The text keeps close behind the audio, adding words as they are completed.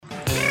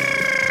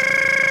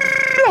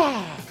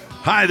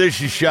Hi, this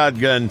is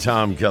Shotgun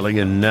Tom Kelly,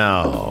 and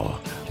now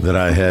that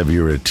I have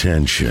your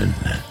attention,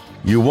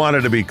 you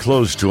wanted to be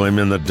close to him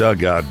in the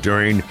dugout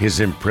during his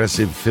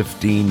impressive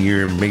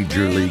 15-year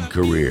Major League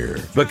career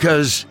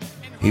because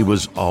he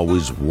was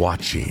always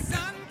watching,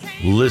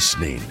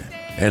 listening,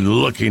 and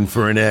looking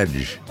for an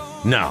edge.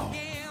 Now,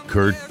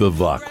 Kurt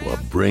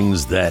Bevacqua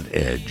brings that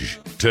edge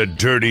to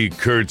Dirty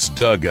Kurt's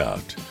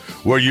Dugout,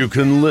 where you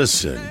can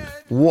listen,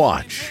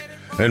 watch,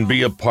 and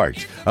be a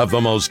part of the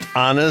most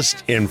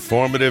honest,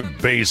 informative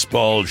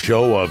baseball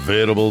show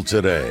available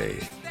today.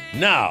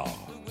 Now,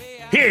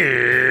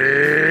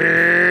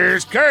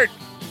 here's Kurt.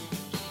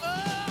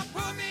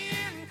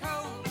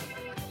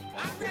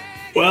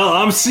 Well,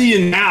 I'm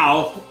seeing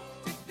now.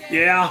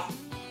 Yeah.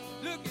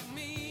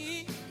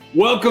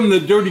 Welcome to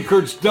Dirty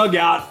Kurt's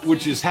Dugout,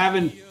 which is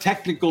having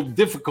technical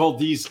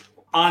difficulties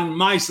on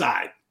my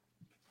side.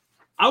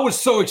 I was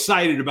so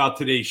excited about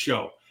today's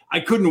show.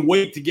 I couldn't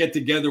wait to get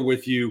together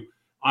with you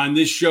on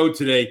this show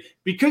today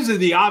because of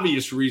the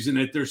obvious reason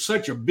that there's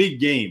such a big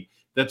game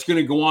that's going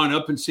to go on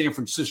up in San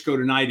Francisco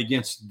tonight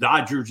against the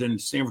Dodgers and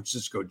San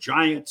Francisco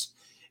Giants,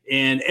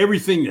 and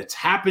everything that's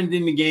happened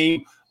in the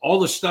game,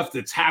 all the stuff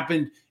that's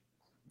happened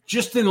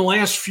just in the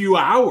last few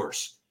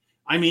hours.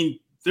 I mean,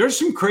 there's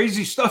some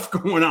crazy stuff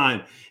going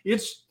on.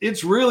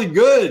 It's really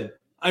good.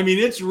 I mean,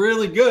 it's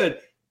really good.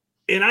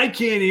 And I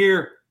can't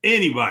hear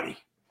anybody.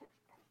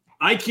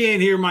 I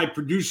can't hear my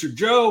producer,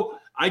 Joe.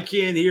 I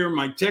can't hear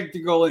my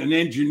technical and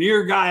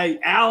engineer guy,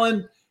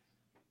 Alan.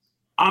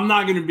 I'm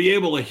not going to be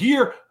able to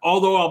hear,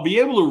 although I'll be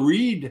able to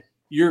read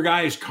your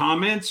guys'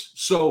 comments.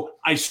 So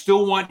I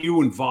still want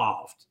you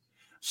involved.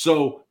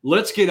 So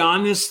let's get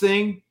on this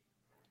thing.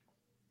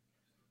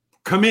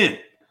 Come in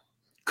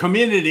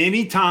at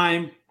any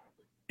time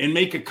and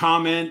make a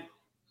comment.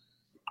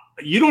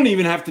 You don't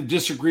even have to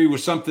disagree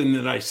with something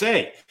that I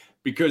say,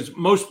 because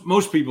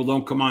most people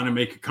don't come on and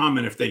make a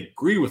comment if they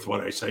agree with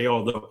what I say,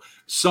 although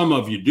some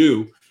of you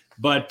do.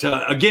 But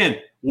again,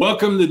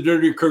 welcome to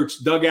Dirty Kurt's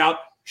Dugout,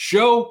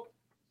 show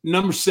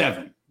number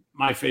 7,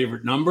 my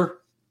favorite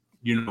number.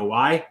 You know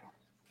why?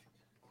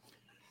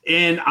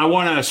 And I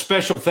want a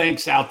special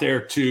thanks out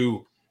there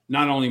to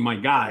not only my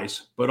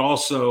guys, but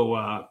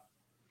also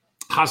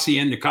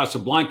Hacienda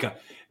Casablanca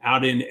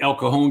out in El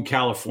Cajon,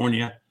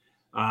 California.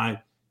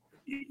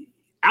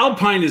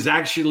 Alpine is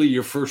actually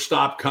your first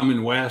stop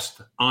coming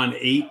west on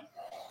 8,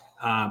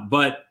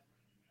 but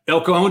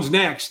El Cajon's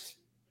next.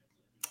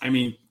 I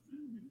mean,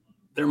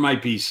 there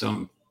might be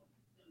some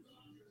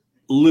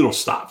little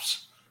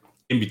stops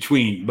in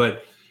between,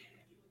 but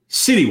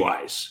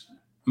city-wise,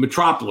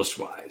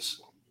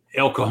 metropolis-wise,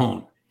 El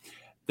Cajon.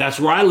 That's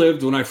where I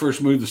lived when I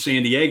first moved to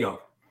San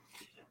Diego.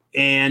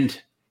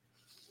 And,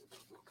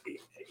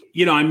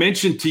 you know, I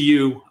mentioned to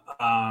you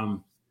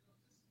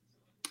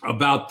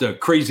about the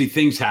crazy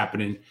things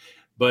happening,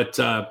 but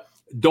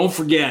don't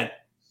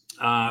forget,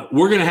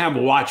 we're going to have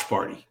a watch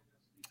party.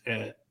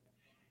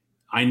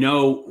 I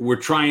know we're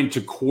trying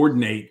to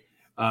coordinate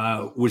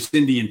with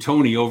Cindy and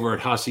Tony over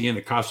at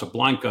Hacienda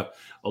Casablanca,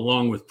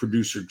 along with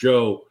producer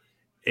Joe,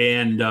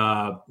 and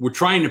we're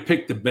trying to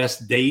pick the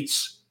best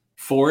dates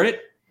for it.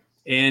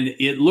 And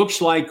it looks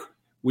like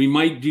we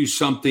might do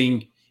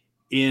something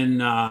in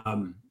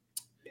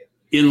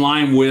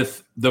line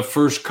with the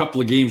first couple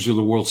of games of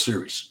the World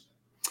Series.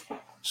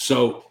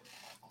 So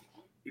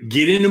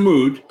get in the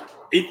mood.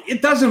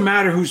 It doesn't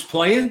matter who's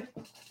playing.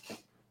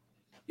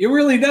 It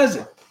really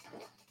doesn't.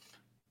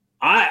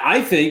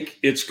 I think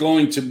it's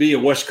going to be a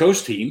West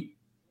Coast team.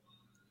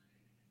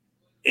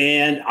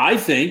 And I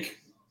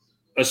think,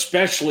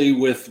 especially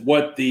with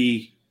what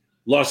the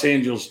Los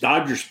Angeles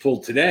Dodgers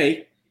pulled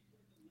today,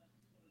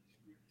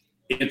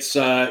 it's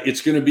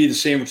going to be the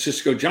San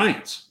Francisco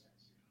Giants.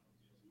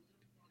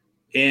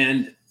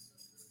 And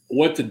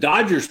what the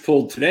Dodgers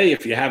pulled today,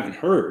 if you haven't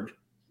heard,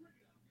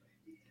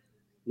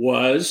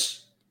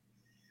 was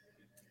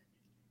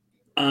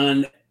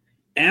an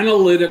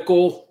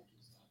analytical,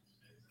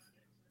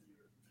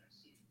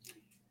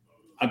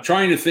 I'm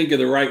trying to think of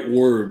the right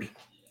word,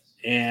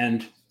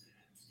 and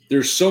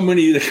there's so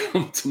many that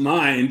come to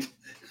mind,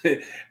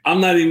 I'm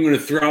not even going to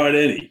throw out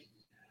any.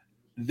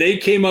 They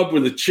came up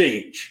with a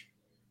change.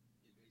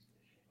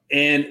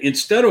 And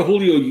instead of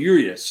Julio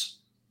Urias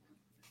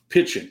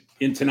pitching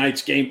in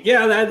tonight's game,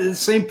 yeah, that is the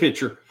same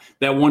pitcher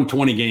that won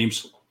 20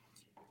 games.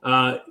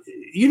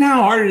 You know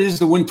how hard it is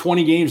to win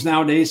 20 games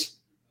nowadays?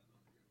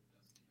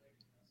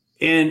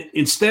 And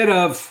instead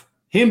of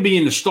him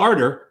being the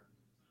starter,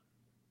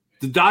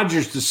 the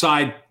Dodgers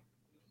decide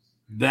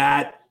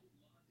that,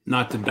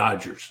 not the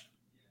Dodgers,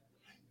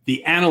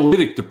 the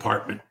analytic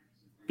department,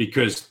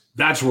 because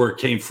that's where it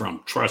came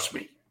from. Trust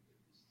me.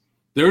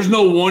 There's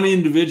no one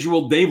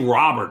individual. Dave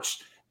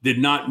Roberts did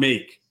not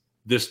make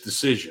this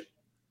decision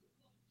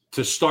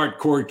to start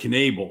Corey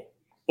Knebel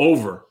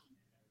over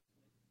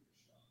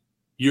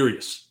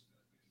Urias.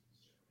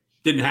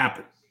 Didn't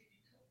happen.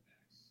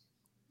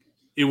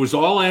 It was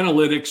all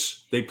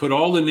analytics. They put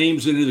all the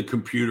names into the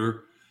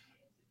computer.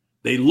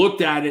 They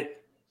looked at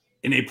it,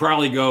 and they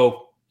probably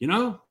go, you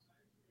know,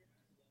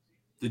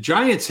 the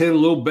Giants hit a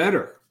little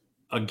better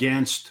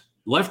against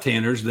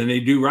left-handers than they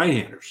do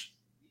right-handers.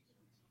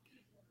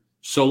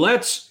 So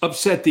let's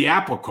upset the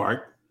apple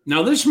cart.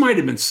 Now, this might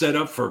have been set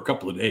up for a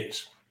couple of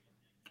days,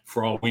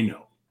 for all we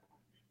know.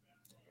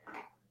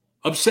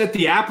 Upset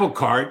the apple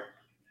cart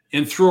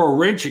and throw a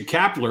wrench at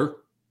Kapler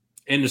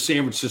and the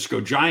San Francisco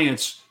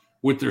Giants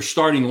with their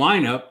starting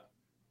lineup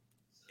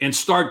and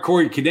start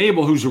Corey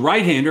Knebel, who's a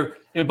right-hander.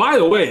 And by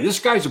the way, this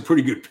guy's a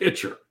pretty good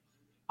pitcher.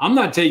 I'm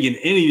not taking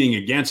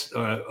anything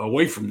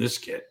away from this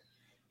kid.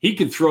 He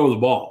can throw the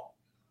ball.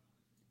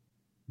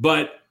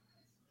 But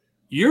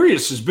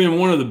Urias has been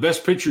one of the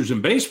best pitchers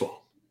in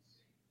baseball.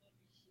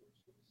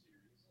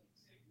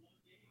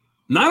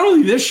 Not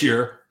only this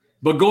year,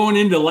 but going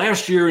into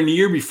last year and the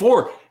year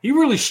before, he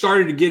really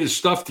started to get his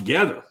stuff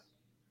together.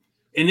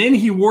 And then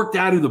he worked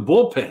out of the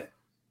bullpen,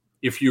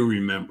 if you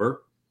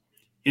remember,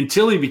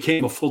 until he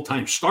became a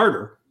full-time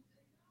starter.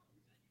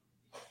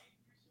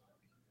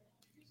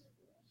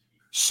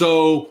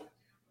 So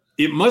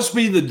it must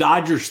be the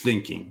Dodgers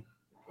thinking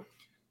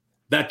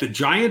that the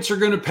Giants are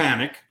going to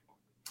panic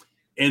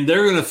and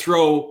they're going to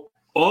throw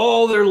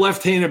all their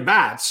left-handed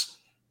bats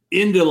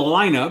into the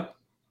lineup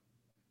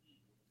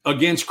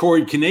against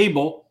Corey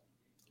Knebel.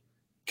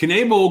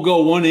 Knebel will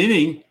go one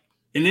inning,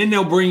 and then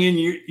they'll bring in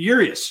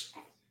Urias.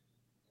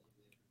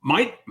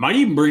 Might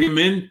even bring him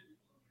in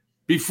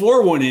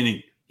before one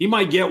inning. He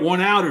might get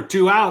 1 out or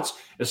 2 outs.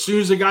 As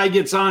soon as the guy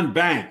gets on,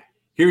 bang,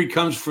 here he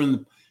comes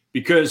from –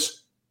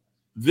 because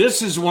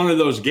this is one of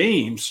those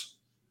games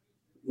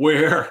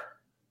where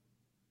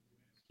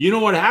you know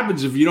what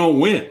happens if you don't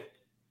win.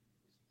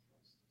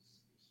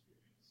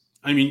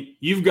 I mean,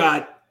 you've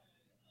got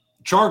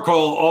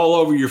charcoal all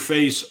over your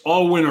face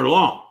all winter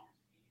long.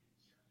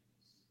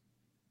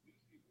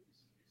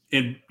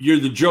 And you're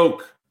the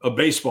joke of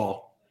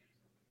baseball,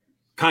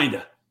 kind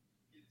of.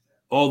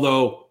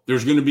 Although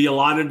there's going to be a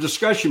lot of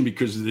discussion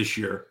because of this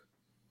year.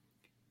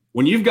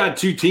 When you've got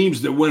two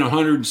teams that win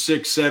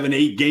 106, 7,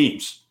 8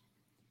 games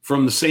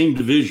from the same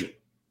division,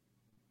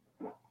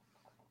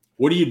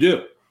 what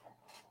do?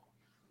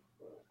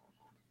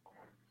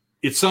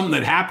 It's something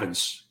that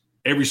happens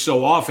every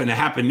so often. It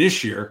happened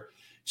this year.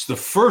 It's the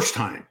first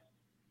time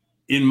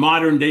in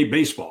modern day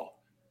baseball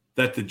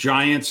that the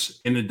Giants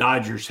and the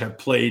Dodgers have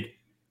played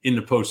in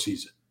the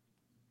postseason.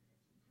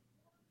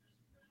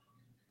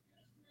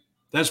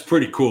 That's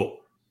pretty cool.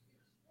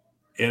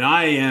 And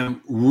I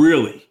am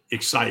really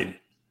excited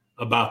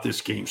about this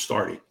game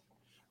starting.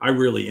 I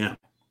really am.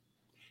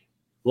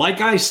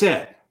 Like I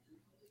said,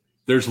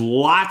 there's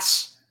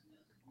lots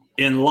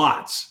and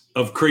lots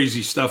of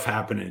crazy stuff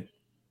happening.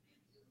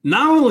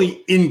 Not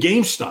only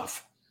in-game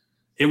stuff,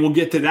 and we'll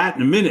get to that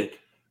in a minute,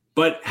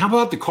 but how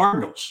about the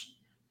Cardinals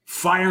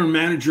firing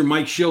manager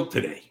Mike Shildt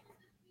today?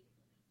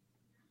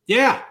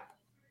 Yeah,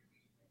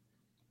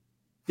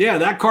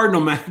 that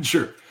Cardinal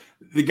manager,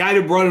 the guy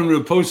that brought him to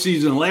the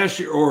postseason last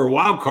year, or a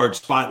wild card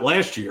spot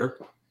last year,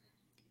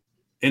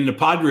 and the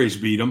Padres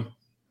beat him.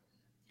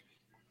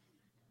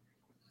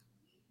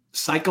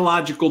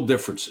 Psychological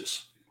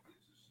differences.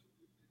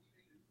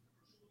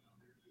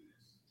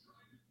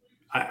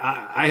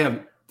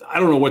 I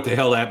don't know what the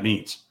hell that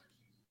means.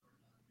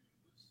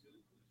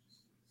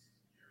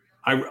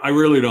 I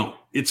really don't.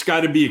 It's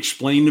got to be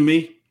explained to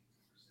me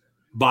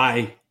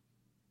by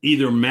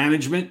either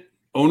management,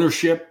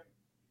 ownership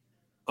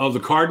of the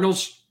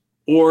Cardinals,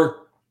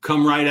 or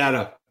come right out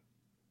of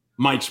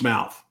Mike's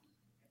mouth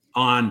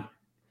on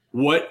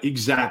what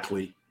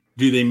exactly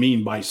do they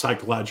mean by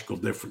psychological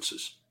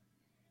differences.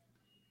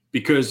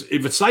 Because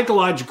if it's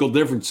psychological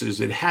differences,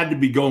 it had to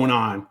be going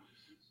on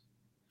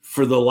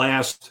for the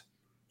last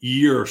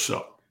year or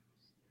so.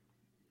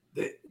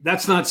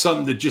 That's not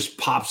something that just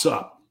pops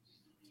up.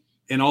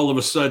 And all of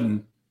a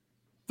sudden,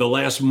 the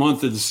last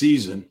month of the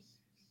season,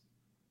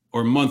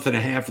 or month and a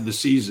half of the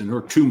season,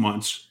 or 2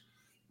 months,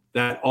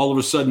 that all of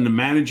a sudden the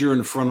manager and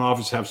the front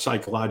office have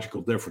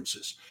psychological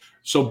differences.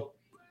 So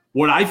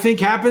what I think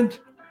happened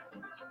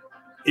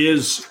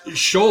is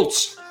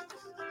Schultz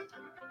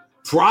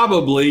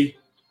probably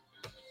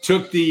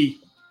took the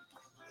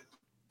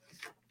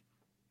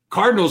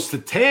Cardinals to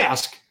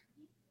task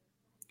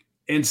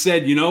and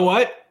said, you know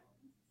what?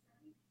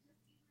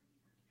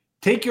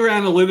 Take your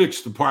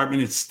analytics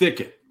department and stick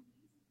it.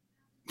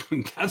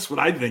 That's what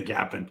I think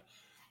happened.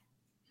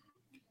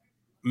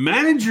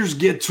 Managers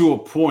get to a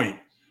point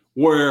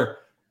where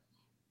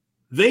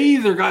they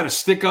either got to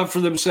stick up for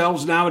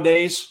themselves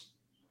nowadays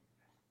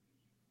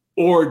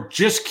or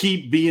just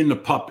keep being the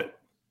puppet.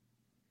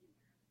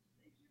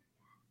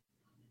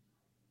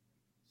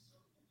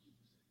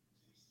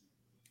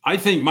 I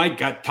think Mike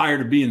got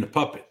tired of being the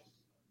puppet.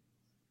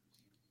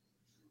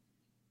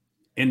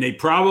 And they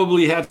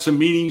probably had some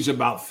meetings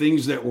about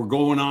things that were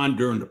going on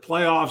during the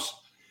playoffs,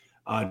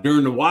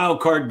 during the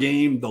wild card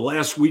game, the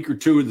last week or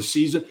two of the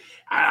season.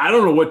 I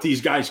don't know what these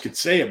guys could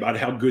say about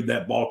how good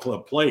that ball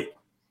club played.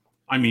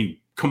 I mean,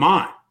 come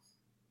on.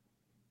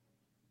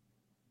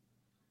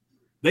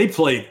 They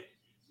played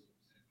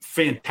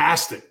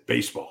fantastic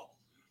baseball.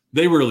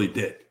 They really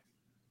did.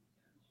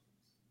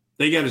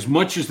 They got as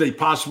much as they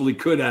possibly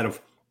could out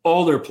of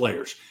all their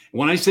players.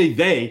 When I say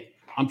they,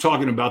 I'm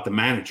talking about the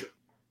manager.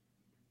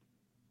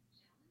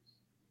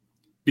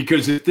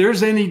 Because if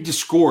there's any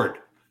discord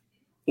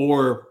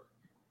or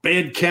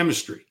bad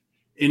chemistry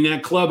in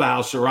that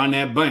clubhouse or on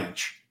that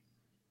bench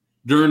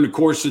during the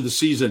course of the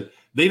season,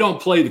 they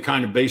don't play the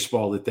kind of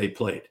baseball that they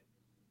played.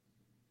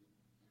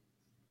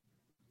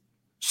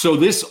 So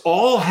this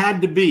all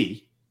had to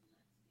be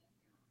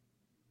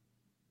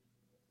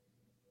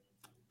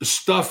the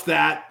stuff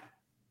that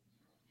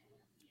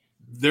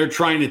they're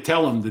trying to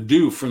tell them to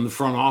do from the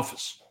front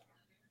office,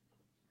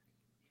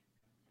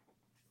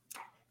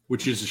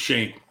 which is a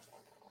shame.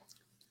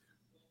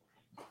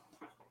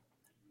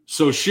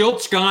 So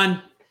Shilt's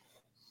gone.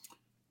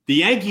 The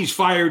Yankees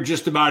fired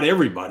just about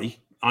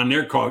everybody on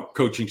their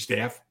coaching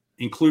staff,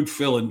 including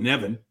Phil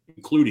Nevin,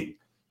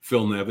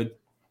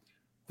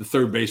 the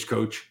third base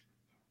coach,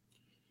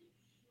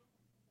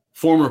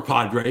 former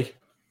Padre.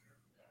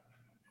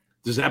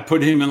 Does that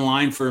put him in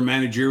line for a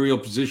managerial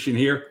position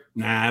here?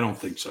 Nah, I don't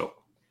think so.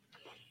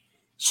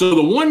 So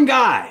the one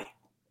guy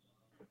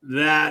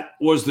that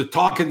was the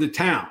talk of the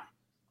town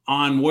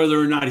on whether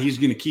or not he's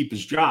going to keep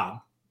his job,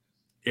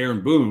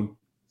 Aaron Boone,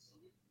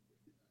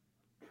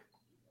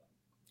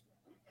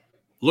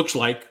 looks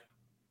like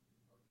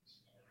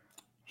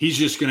he's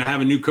just going to have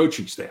a new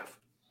coaching staff.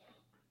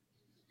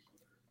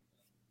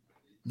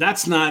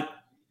 That's not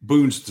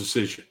Boone's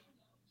decision.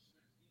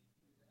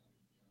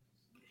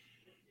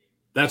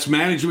 That's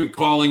management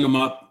calling him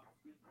up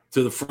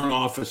to the front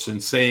office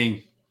and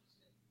saying,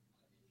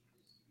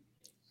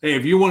 hey,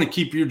 if you want to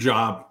keep your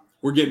job,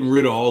 we're getting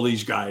rid of all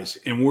these guys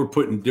and we're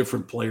putting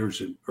different players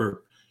in,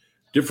 or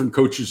different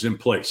coaches in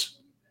place.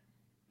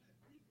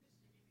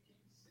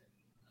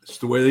 It's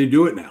the way they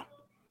do it now.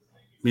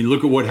 I mean,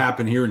 look at what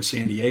happened here in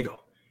San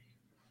Diego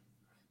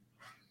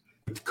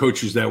with the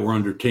coaches that were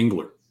under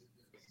Tingler.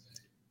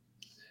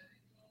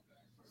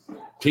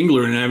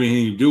 Tingler didn't have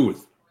anything to do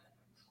with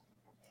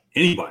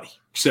anybody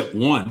except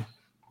one,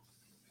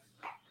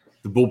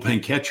 the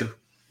bullpen catcher.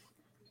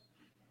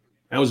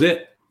 That was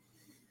it.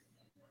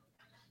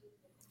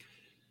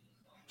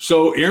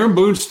 So Aaron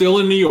Boone's still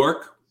in New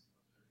York.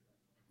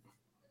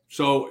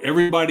 So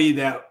everybody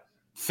that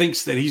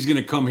thinks that he's going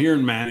to come here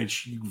and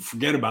manage, you can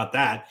forget about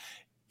that.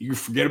 You can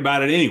forget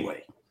about it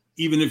anyway,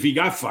 even if he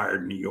got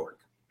fired in New York.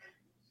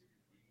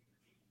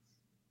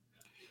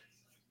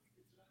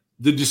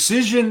 The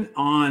decision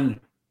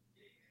on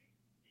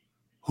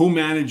who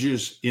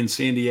manages in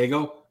San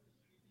Diego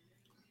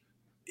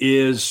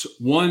is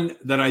one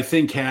that I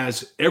think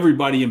has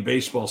everybody in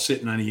baseball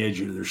sitting on the edge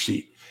of their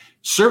seat.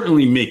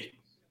 Certainly me.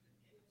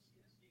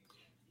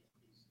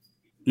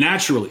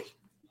 Naturally,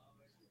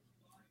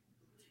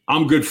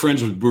 I'm good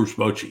friends with Bruce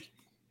Bochy.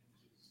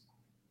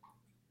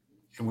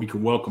 And we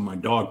can welcome my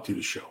dog to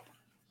the show.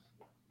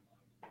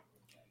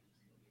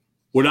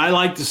 Would I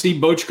like to see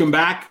Boch come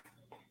back?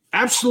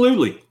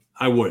 Absolutely,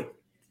 I would.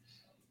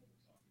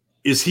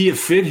 Is he a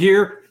fit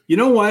here? You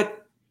know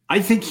what?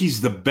 I think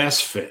he's the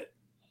best fit.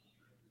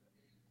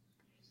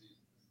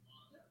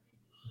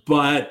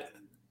 But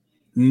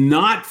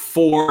not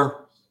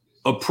for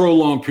a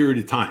prolonged period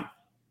of time.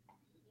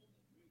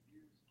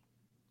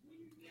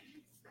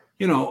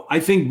 You know, I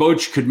think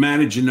Boch could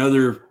manage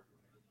another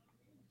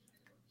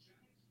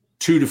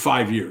 2 to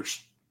 5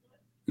 years.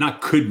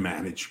 Not could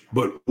manage,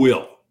 but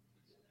will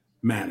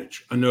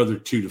manage another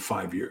 2 to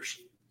 5 years.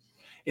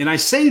 And I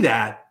say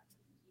that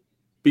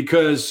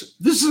because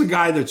this is a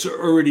guy that's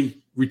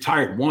already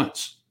retired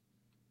once.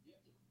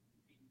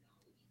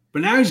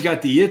 But now he's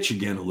got the itch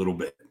again a little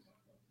bit.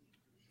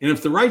 And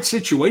if the right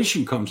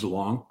situation comes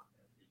along,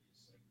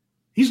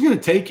 he's going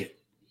to take it.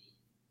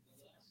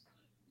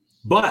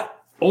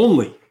 But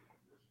only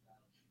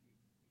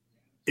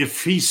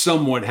if he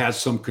somewhat has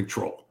some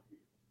control.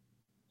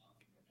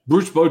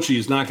 Bruce Bochy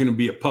is not going to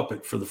be a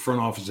puppet for the front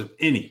office of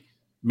any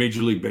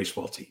Major League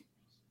Baseball team.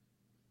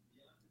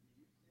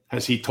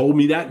 Has he told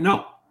me that?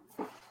 No.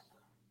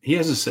 He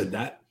hasn't said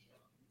that.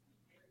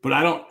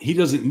 But he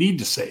doesn't need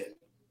to say it.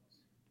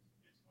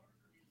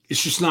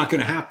 It's just not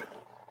going to happen.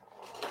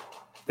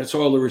 That's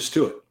all there is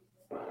to it.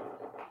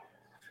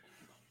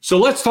 So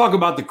let's talk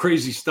about the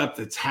crazy stuff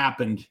that's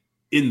happened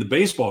in the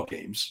baseball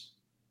games.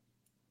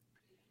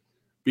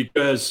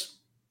 Because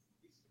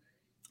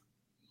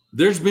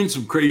there's been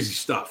some crazy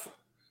stuff.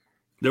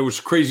 There was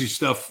crazy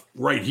stuff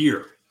right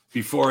here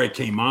before I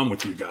came on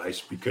with you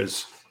guys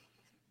because,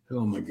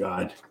 oh my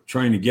God,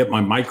 trying to get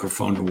my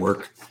microphone to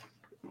work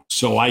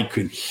so I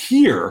could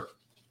hear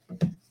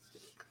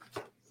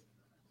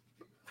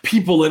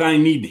people that I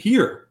need to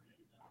hear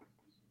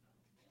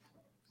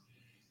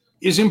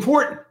is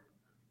important.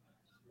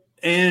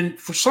 And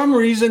for some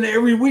reason,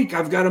 every week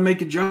I've got to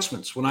make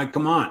adjustments when I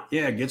come on.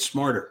 Yeah, get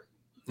smarter.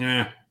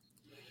 Yeah,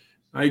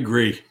 I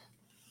agree.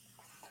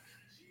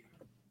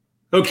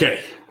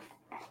 Okay.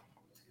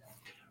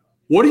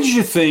 What did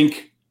you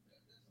think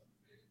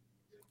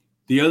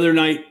the other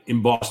night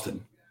in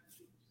Boston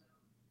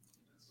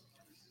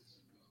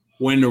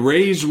when the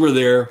Rays were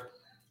there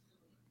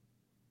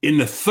in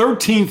the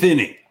 13th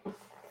inning?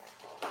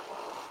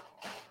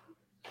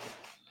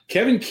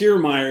 Kevin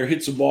Kiermaier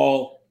hits a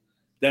ball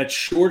that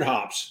short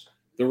hops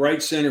the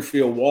right center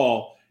field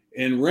wall,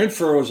 and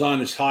Renfroe is on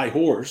his high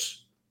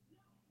horse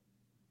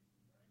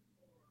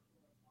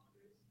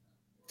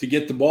to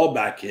get the ball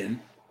back in.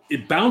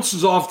 It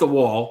bounces off the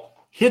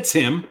wall, hits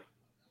him.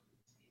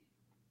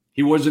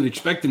 He wasn't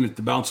expecting it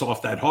to bounce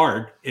off that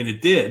hard, and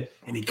it did,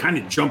 and he kind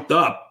of jumped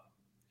up.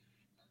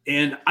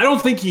 And I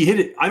don't think he hit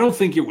it. I don't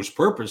think it was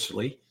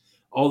purposely.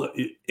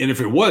 And if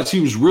it was,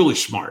 he was really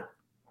smart.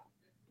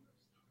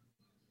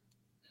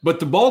 But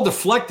the ball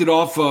deflected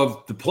off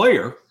of the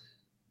player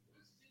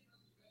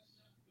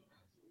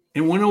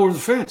and went over the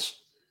fence.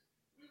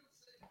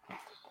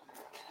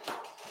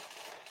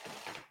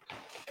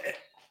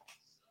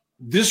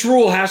 This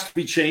rule has to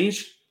be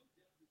changed.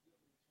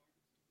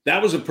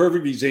 That was a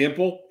perfect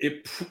example.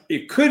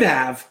 It could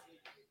have,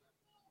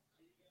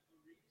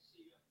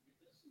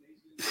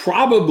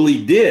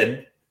 probably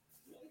did,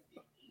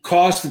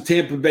 cost the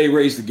Tampa Bay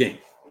Rays the game.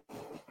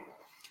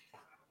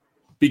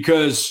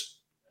 Because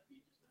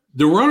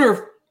the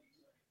runner,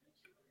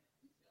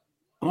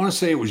 I want to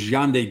say it was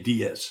Yandy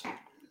Diaz,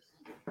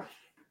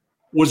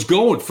 was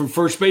going from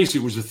first base.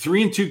 It was a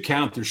 3-2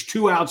 count. There's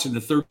 2 outs in the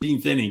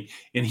 13th inning,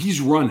 and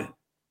he's running.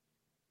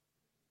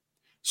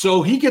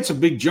 So he gets a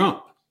big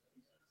jump.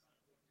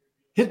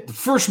 Hit the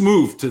first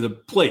move to the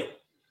plate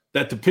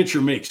that the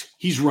pitcher makes.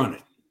 He's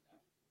running.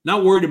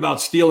 Not worried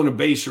about stealing a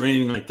base or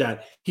anything like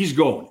that. He's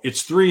going.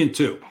 It's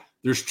 3-2.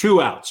 There's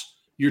 2 outs.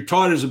 You're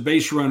taught as a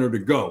base runner to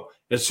go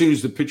as soon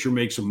as the pitcher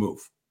makes a move.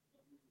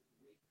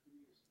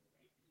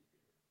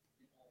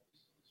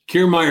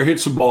 Kiermaier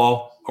hits the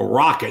ball, a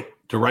rocket,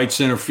 to right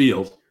center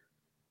field.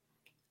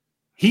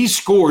 He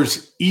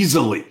scores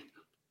easily.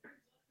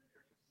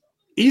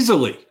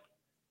 Easily.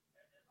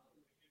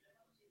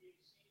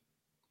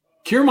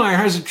 Kiermaier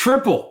has a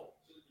triple,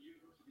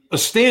 a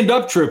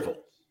stand-up triple.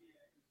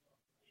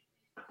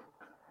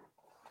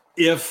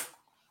 If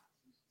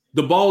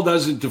the ball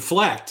doesn't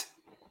deflect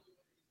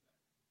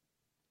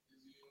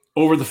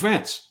over the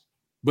fence,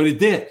 but it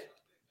did.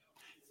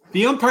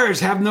 The umpires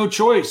have no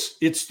choice.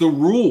 It's the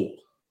rule.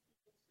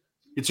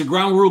 It's a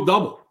ground rule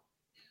double.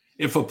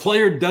 If a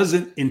player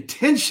doesn't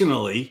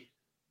intentionally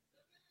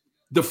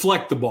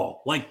deflect the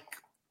ball, like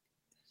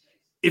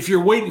if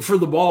you're waiting for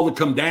the ball to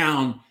come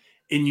down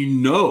and you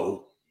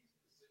know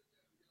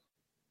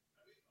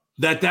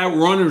that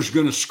runner's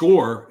going to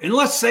score, and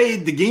let's say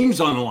the game's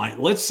on the line.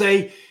 Let's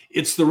say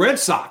it's the Red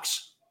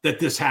Sox that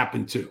this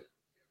happened to.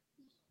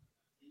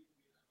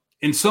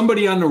 And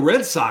somebody on the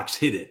Red Sox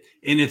hit it,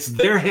 and it's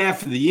their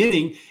half of the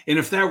inning, and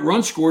if that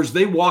run scores,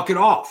 they walk it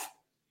off.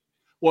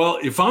 Well,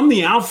 if I'm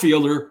the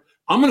outfielder,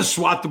 I'm going to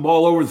swat the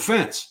ball over the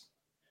fence.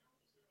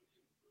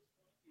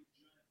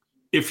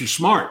 If you're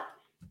smart.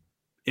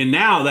 And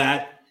now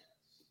that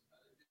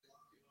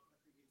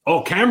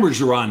all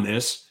cameras are on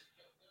this,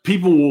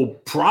 people will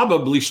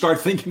probably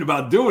start thinking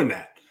about doing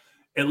that.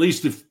 At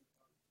least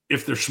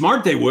if they're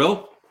smart, they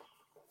will.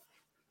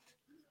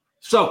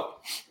 So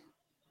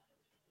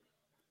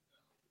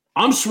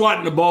I'm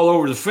swatting the ball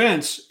over the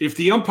fence. If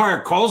the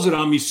umpire calls it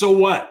on me, so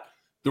what?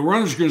 The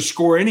runner's going to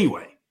score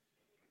anyway.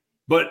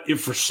 But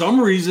if for some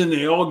reason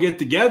they all get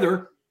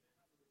together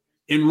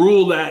and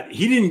rule that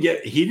he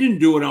didn't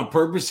do it on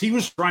purpose, he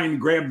was trying to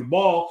grab the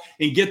ball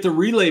and get the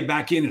relay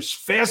back in as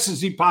fast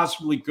as he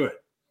possibly could.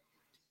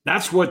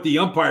 That's what the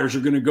umpires are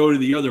going to go to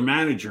the other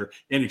manager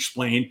and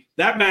explain.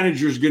 That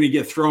manager is going to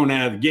get thrown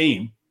out of the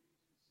game.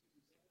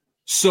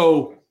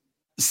 So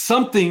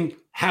something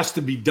has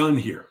to be done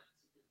here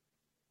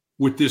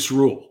with this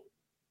rule.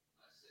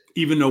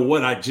 Even though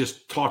what I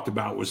just talked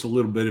about was a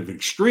little bit of an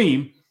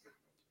extreme,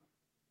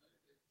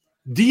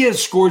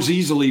 Diaz scores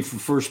easily from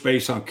first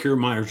base on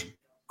Kiermaier's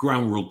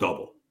ground rule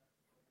double.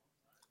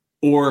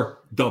 Or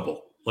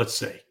double, let's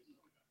say.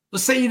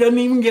 Let's say he doesn't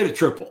even get a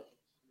triple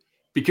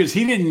because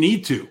he didn't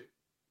need to.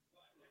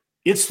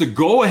 It's the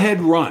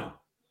go-ahead run.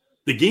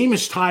 The game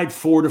is tied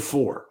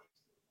 4-4.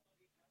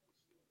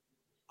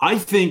 I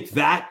think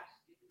that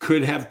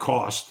could have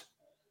cost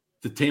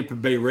the Tampa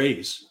Bay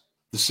Rays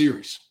the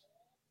series.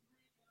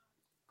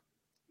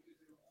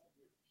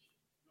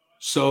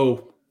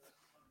 So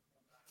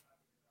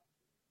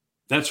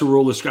that's a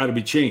rule that's got to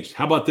be changed.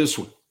 How about this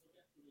one?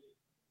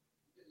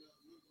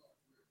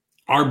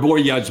 Our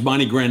boy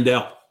Yasmani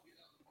Grandal.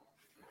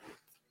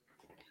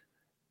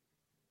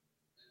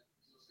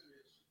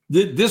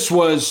 This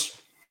was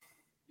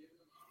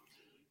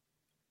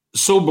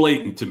so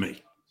blatant to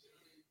me.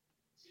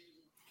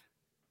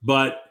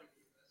 But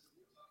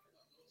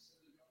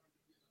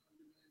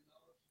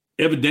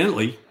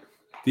evidently,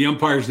 the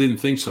umpires didn't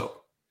think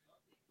so.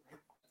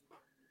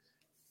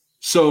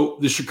 So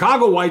the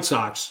Chicago White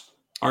Sox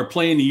are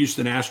playing the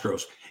Houston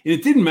Astros. And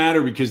it didn't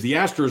matter because the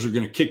Astros are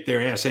going to kick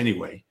their ass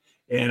anyway.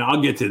 And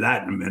I'll get to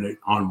that in a minute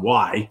on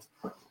why.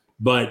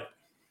 But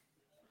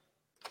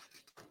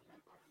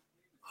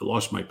I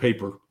lost my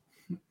paper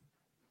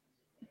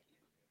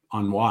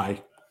on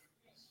why.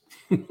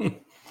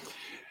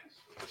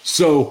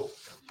 So,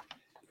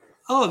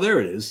 oh, there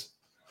it is.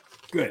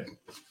 Good.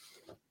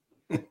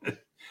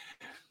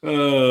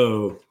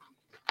 Oh,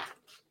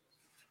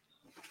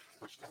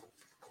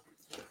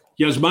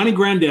 Yasmani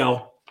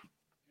Grandal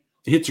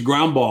hits a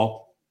ground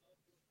ball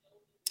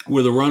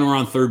with a runner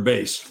on third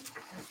base.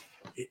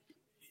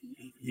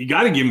 You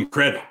got to give him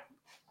credit.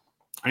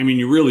 I mean,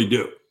 you really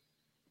do.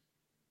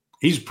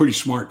 He's a pretty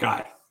smart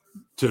guy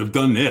to have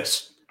done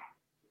this.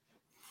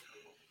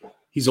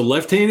 He's a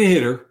left-handed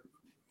hitter,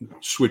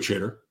 switch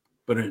hitter,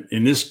 but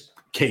in this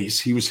case,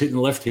 he was hitting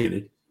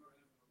left-handed.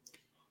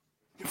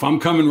 If I'm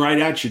coming right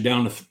at you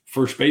down the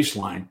first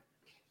baseline,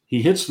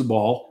 he hits the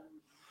ball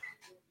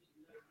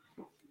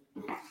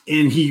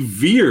and he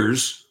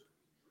veers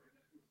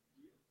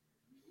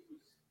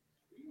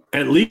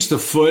at least a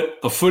foot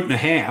and a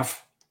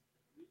half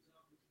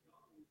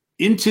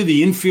into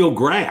the infield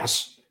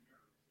grass.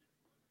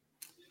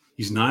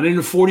 He's not in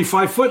the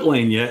 45-foot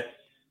lane yet,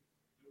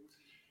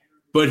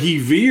 but he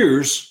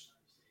veers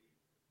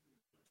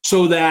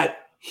so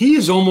that he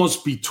is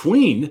almost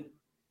between,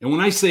 and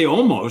when I say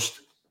almost,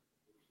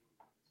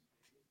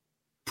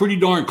 pretty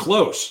darn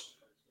close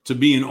to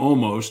being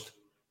almost,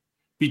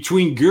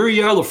 between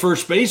Gurriel, the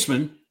first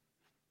baseman,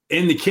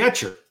 and the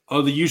catcher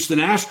of the Houston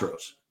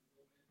Astros.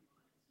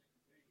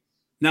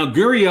 Now,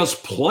 Gurriel's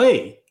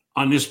play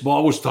on this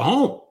ball was to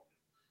home.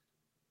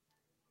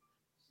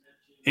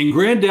 And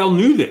Grandal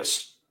knew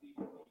this.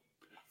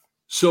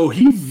 So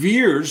he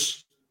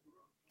veers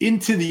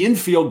into the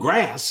infield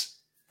grass.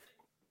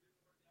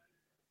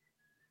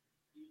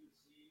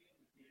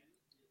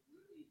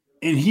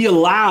 And he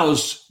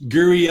allows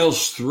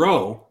Gurriel's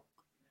throw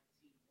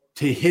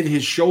to hit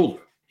his shoulder,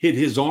 hit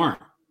his arm.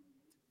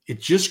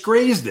 It just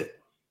grazed it.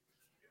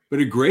 But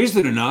it grazed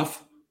it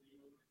enough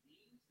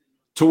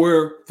to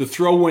where the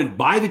throw went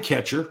by the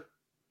catcher.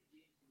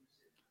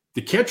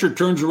 The catcher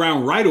turns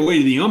around right away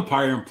to the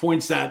umpire and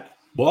points that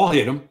ball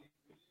hit him.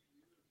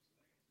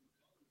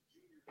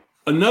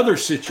 Another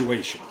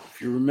situation,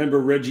 if you remember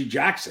Reggie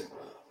Jackson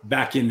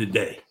back in the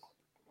day,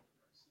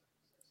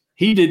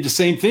 he did the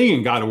same thing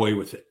and got away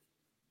with it.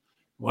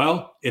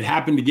 Well, it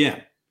happened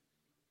again.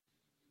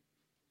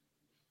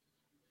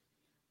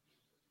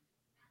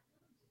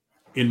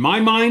 In my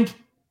mind,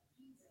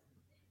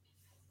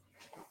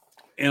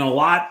 and a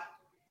lot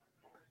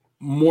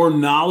more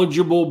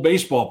knowledgeable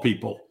baseball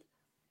people,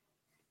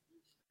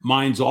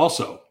 minds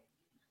also,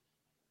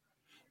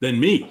 than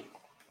me,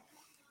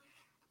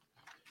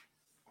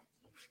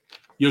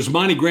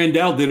 Yasmani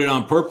Grandal did it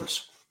on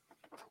purpose.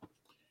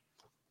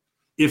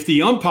 If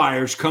the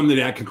umpires come to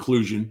that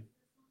conclusion,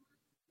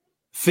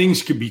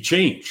 things could be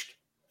changed,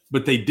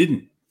 but they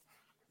didn't.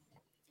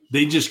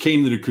 They just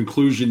came to the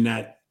conclusion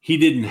that he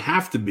didn't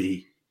have to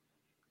be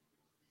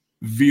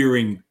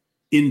veering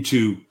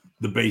into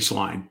the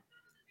baseline.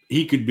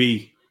 He could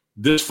be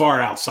this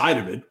far outside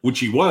of it, which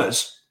he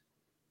was.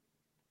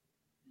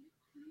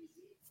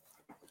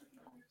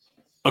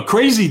 A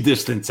crazy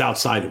distance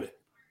outside of it.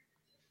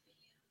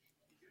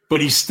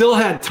 But he still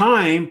had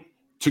time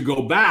to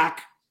go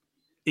back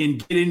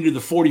and get into the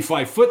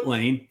 45-foot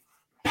lane.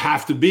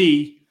 Have to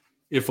be,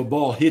 if a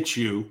ball hits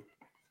you,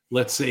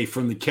 let's say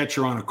from the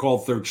catcher on a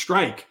called third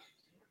strike,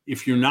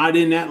 if you're not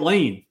in that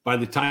lane by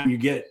the time you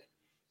get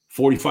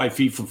 45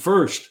 feet from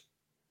first,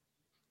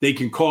 they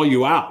can call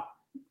you out.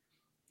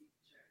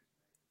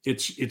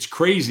 It's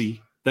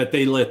crazy that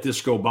they let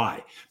this go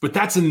by. But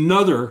that's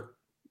another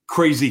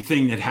crazy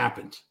thing that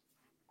happened.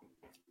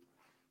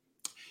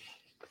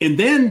 And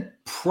then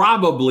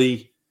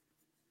probably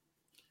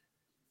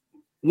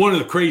one of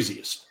the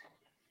craziest,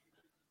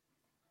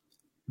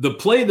 the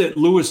play that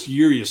Luis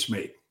Urias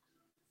made.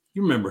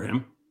 You remember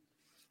him.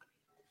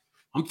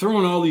 I'm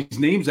throwing all these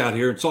names out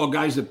here. It's all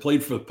guys that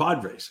played for the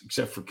Padres,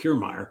 except for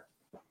Kiermaier.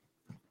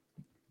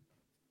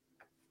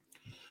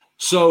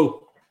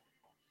 So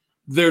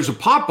there's a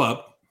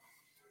pop-up,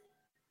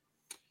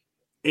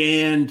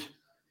 and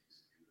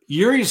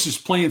Urias is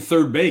playing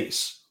third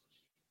base.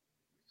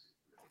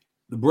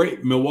 The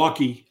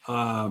Milwaukee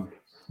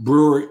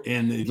Brewer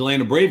and the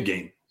Atlanta Brave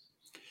game.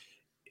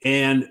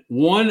 And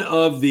one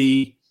of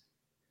the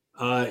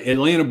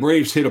Atlanta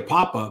Braves hit a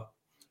pop-up.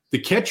 The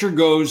catcher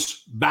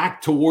goes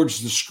back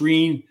towards the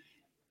screen,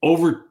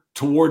 over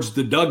towards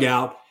the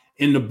dugout,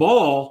 and the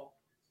ball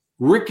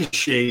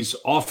ricochets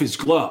off his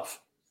glove.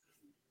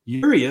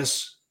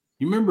 Urias,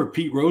 you remember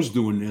Pete Rose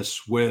doing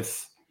this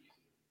with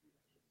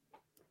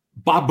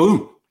Bob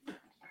Boone.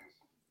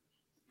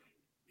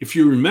 If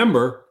you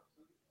remember,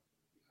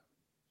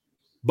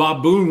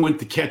 Bob Boone went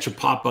to catch a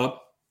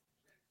pop-up,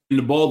 and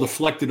the ball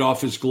deflected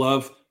off his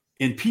glove,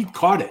 and Pete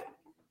caught it.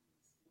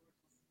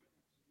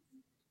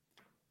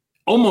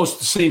 Almost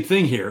the same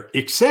thing here,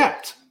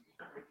 except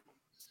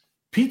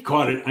Pete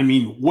caught it,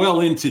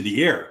 well into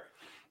the air.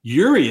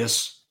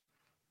 Urias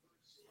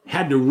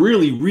had to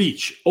really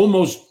reach,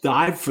 almost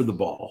dive for the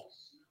ball,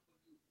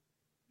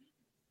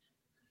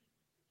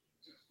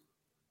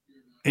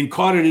 and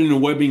caught it in the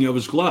webbing of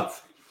his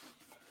glove.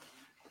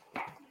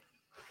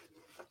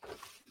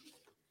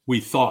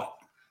 We thought.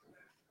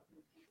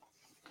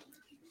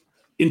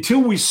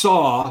 Until we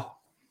saw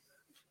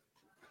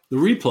the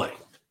replay.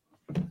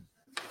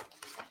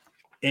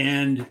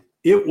 And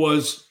it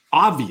was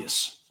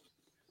obvious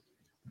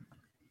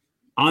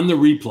on the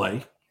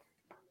replay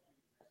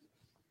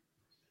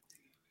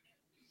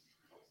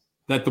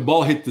that the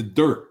ball hit the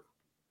dirt.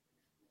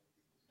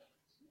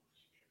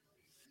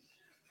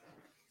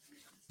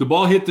 The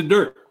ball hit the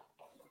dirt.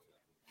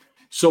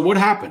 So what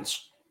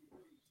happens?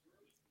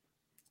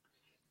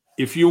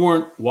 If you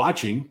weren't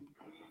watching,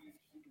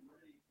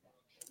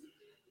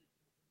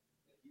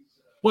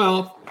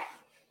 well,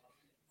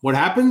 what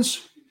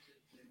happens?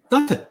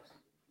 Nothing.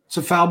 It's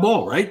a foul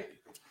ball, right?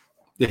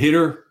 The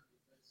hitter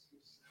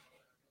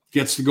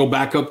gets to go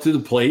back up to the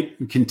plate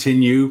and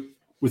continue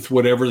with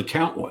whatever the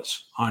count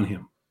was on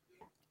him.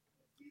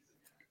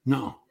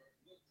 No.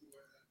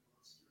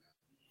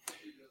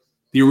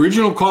 The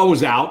original call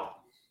was out.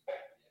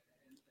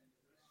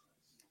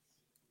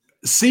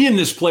 Seeing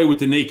this play with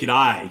the naked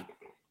eye,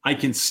 I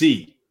can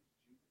see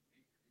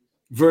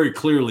very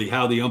clearly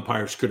how the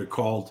umpires could have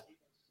called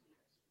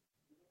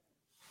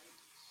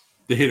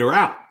the hitter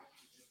out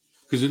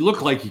because it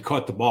looked like he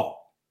caught the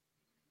ball.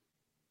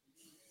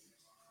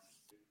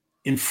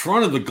 In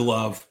front of the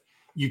glove,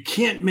 you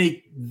can't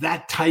make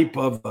that type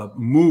of a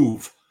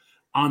move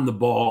on the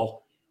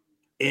ball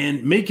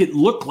and make it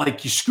look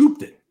like you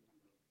scooped it.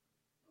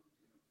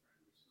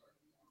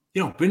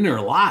 You know, been there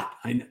a lot.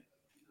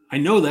 I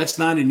know that's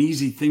not an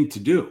easy thing to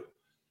do.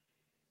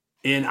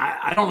 And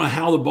I don't know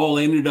how the ball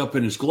ended up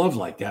in his glove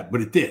like that,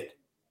 but it did.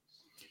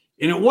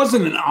 And it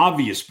wasn't an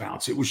obvious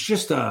bounce. It was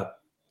just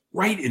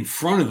right in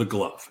front of the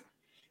glove.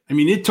 I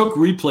mean, it took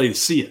replay to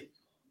see it.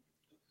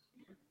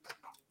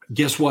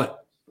 Guess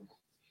what?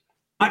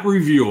 Not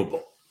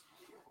reviewable.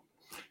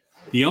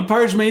 The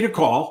umpires made a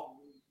call.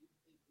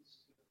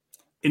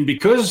 And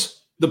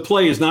because the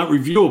play is not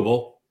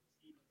reviewable,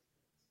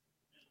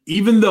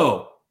 even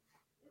though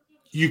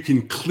you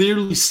can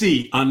clearly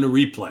see on the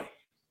replay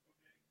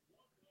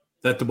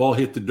that the ball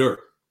hit the dirt,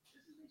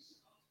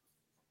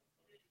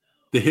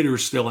 the hitter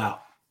is still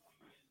out.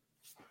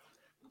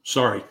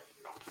 Sorry.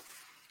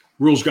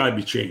 Rules got to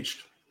be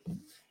changed.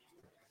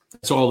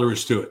 That's all there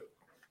is to it.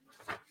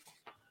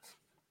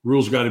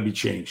 Rules got to be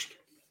changed.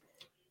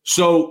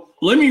 So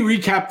let me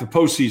recap the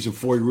postseason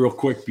for you real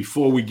quick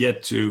before we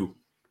get to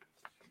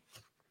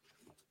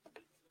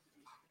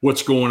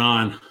what's going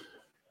on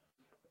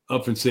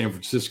up in San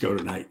Francisco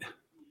tonight.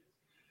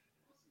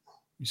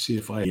 Let me see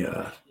if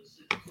I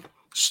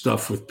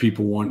stuff with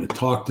people wanting to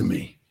talk to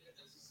me.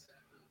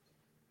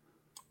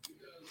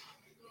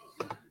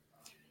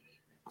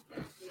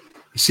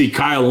 I see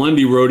Kyle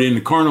Lundy wrote in,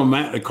 the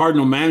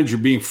Cardinal manager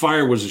being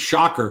fired was a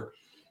shocker.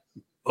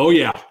 Oh,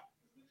 yeah.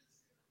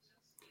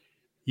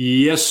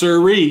 Yes,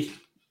 sirree.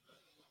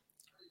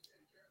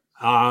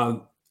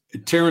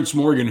 Terrence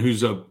Morgan,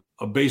 who's a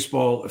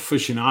baseball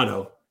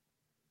aficionado,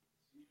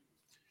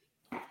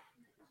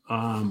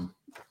 I'm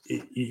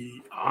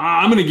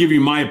going to give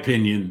you my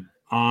opinion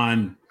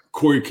on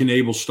Corey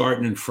Knebel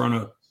starting in front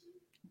of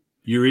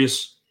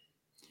Urias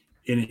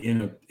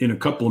in a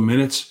couple of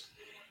minutes.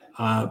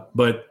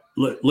 But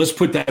let's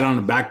put that on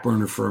the back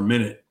burner for a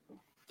minute.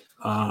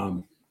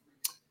 I've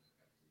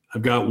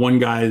got one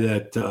guy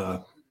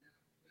that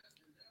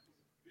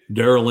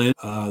Darrell Lynn,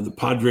 the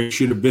Padres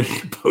should have been in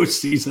the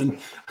postseason.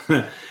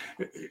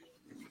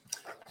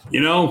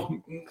 You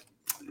know,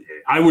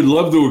 I would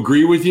love to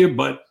agree with you,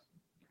 but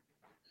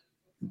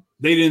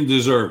they didn't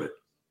deserve it.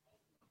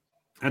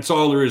 That's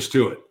all there is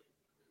to it.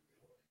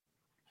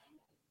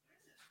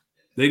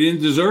 They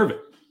didn't deserve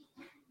it.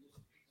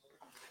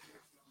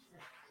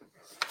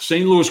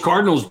 St. Louis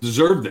Cardinals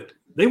deserved it.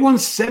 They won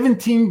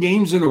 17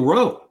 games in a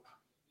row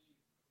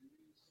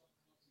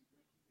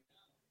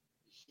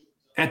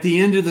at the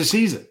end of the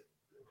season.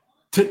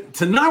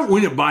 To not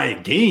win it by a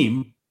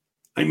game,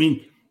 I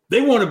mean,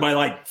 they won it by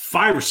like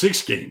 5 or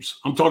 6 games.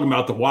 I'm talking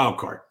about the wild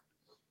card.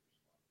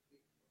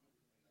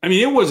 I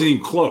mean, it wasn't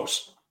even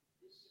close.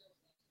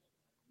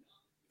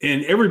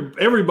 And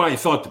everybody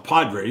thought the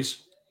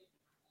Padres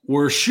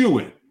were a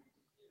shoo-in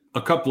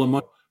a couple of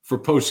months for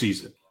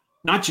postseason.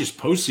 Not just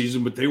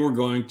postseason, but they were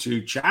going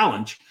to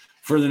challenge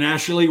for the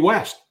National League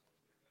West.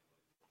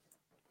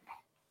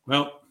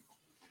 Well,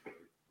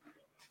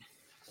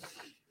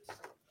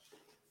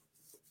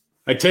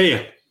 I tell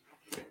you,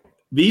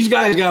 these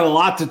guys got a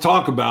lot to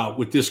talk about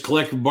with this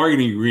collective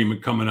bargaining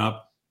agreement coming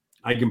up.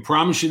 I can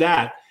promise you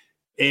that.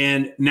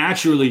 And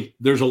naturally,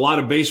 there's a lot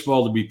of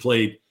baseball to be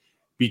played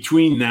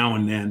between now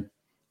and then.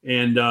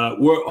 And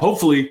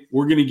hopefully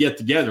we're going to get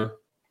together.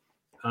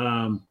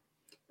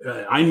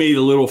 I made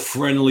a little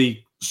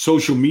friendly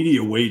social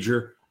media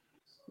wager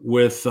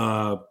with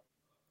one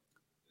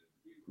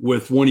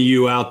of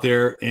you out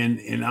there,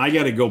 and I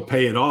got to go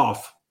pay it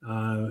off.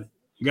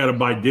 You got to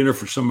buy dinner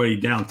for somebody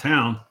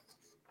downtown.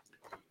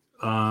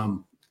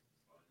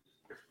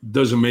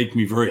 Doesn't make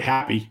me very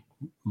happy,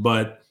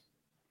 but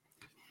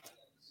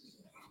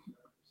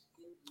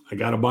I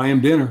got to buy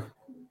him dinner.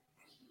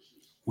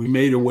 We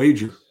made a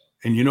wager,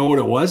 and you know what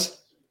it was?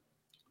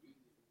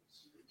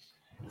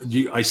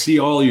 I see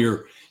all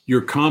your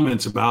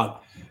comments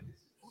about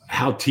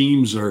how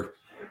teams are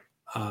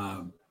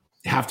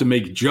have to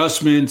make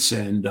adjustments,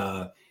 and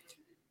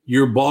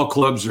your ball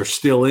clubs are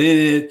still in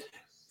it.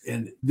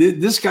 And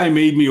this guy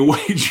made me a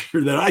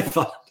wager that I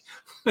thought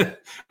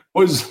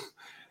was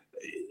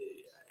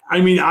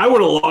I mean, I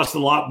would have lost a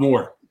lot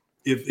more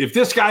if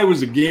this guy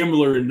was a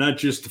gambler and not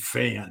just a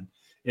fan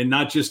and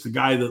not just a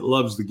guy that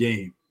loves the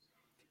game.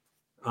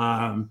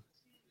 I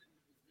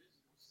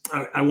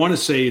want to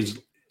say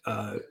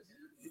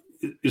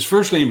his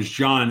first name is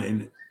John,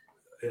 and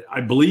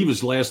I believe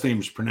his last name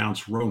is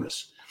pronounced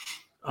Ronas.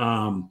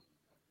 And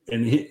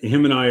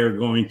him and I are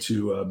going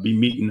to be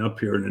meeting up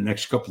here in the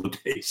next couple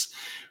of days.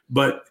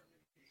 But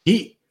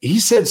he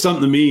said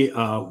something to me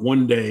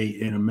one day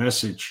in a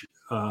message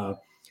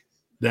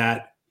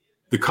that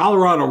the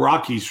Colorado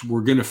Rockies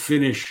were going to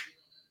finish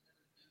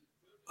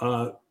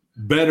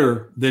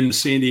better than the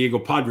San Diego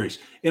Padres.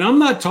 And I'm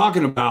not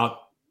talking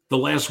about the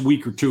last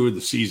week or two of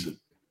the season.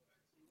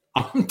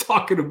 I'm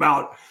talking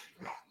about,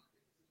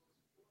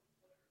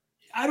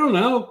 I don't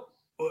know,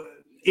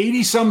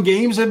 80-some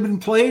games have been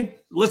played.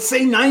 Let's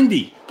say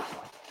 90.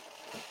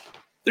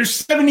 There's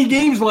 70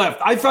 games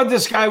left. I thought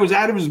this guy was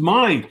out of his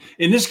mind.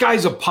 And this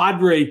guy's a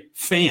Padre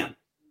fan.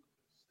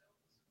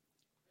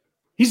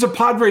 He's a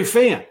Padre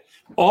fan.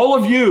 All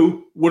of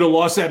you would have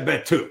lost that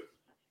bet too.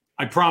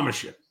 I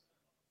promise you.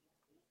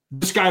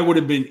 This guy would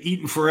have been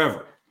eaten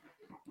forever.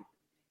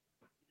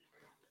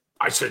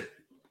 I said,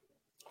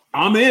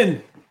 I'm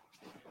in.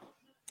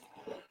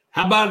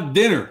 How about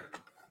dinner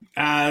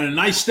at a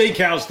nice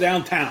steakhouse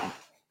downtown?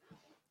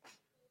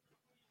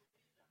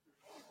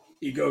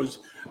 He goes,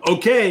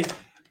 okay.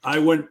 I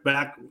went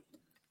back.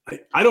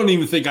 I don't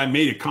even think I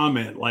made a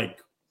comment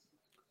like,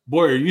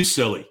 boy, are you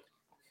silly?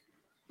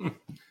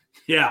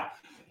 Yeah.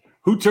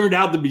 Who turned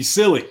out to be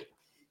silly?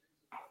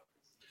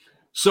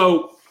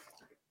 So,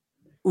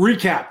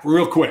 recap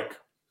real quick.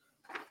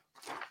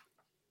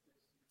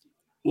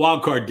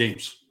 Wild card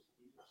games.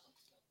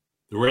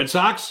 The Red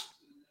Sox,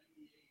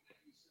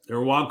 they're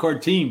a wild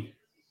card team.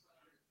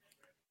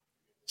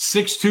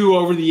 6-2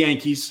 over the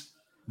Yankees.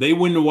 They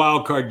win the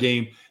wild card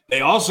game. They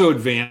also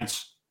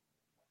advance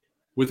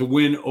with a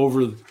win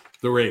over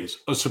the Rays.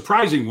 A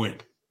surprising win,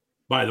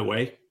 by the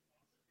way,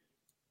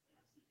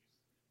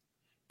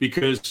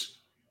 because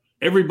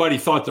everybody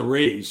thought the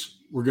Rays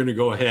were going to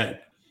go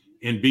ahead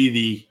and be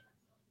the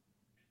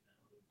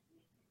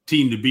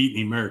team to beat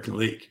in the American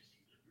League.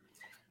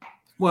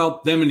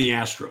 Well, them and the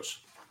Astros.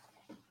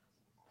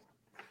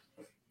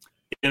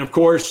 And, of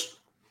course,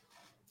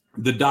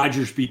 the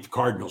Dodgers beat the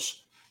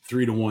Cardinals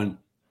 3-1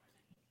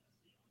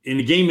 in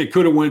a game that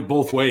could have went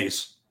both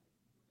ways.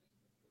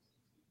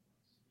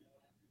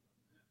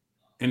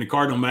 And the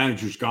Cardinal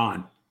manager's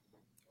gone.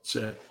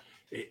 So,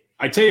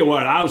 I tell you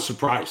what, I was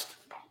surprised.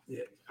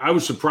 I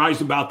was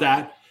surprised about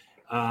that.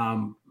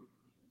 I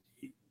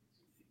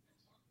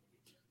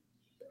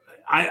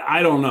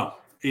don't know.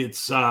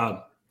 It's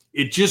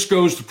it just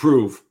goes to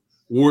prove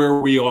where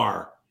we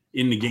are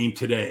in the game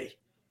today,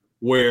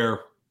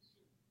 where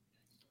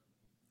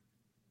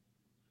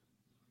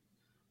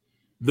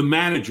the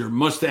manager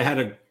must have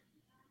had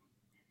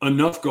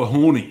enough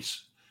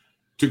cojones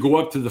to go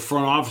up to the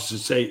front office and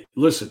say,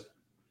 listen,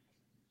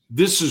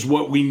 this is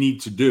what we need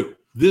to do.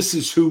 This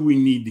is who we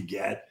need to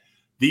get.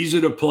 These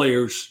are the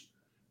players.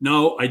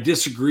 No, I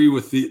disagree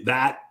with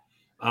that.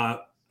 I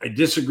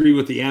disagree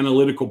with the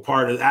analytical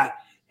part of that.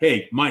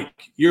 Hey,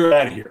 Mike, you're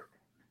out of here.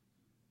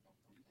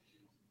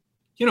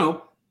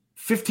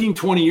 15,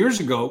 20 years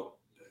ago,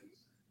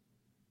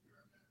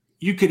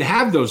 you could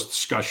have those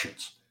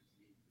discussions.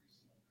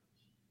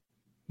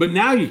 But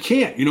now you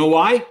can't. You know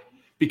why?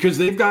 Because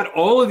they've got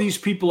all of these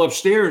people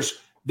upstairs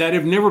that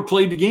have never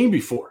played the game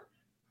before.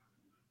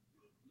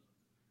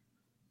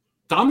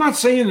 I'm not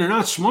saying they're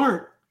not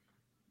smart.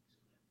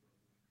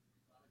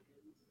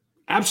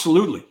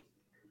 Absolutely.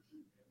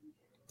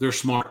 They're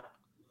smart.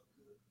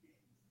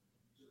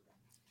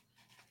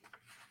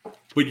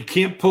 But you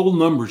can't pull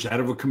numbers out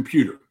of a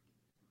computer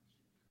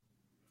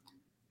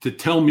to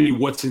tell me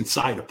what's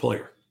inside a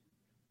player.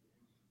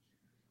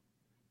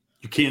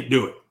 You can't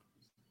do it.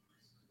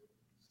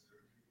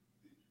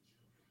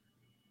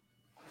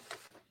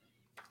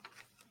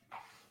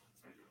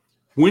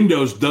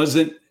 Windows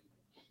doesn't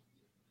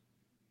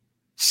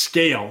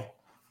scale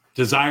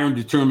desire and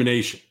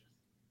determination,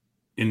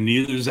 and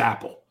neither does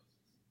Apple.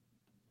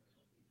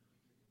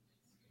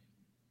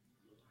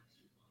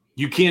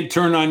 You can't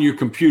turn on your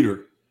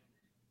computer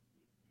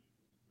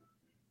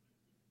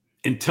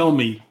and tell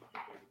me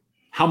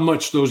how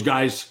much those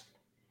guys,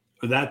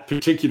 or that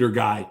particular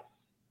guy,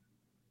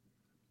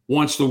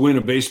 wants to win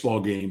a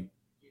baseball game,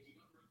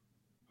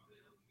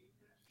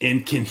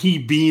 and can he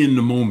be in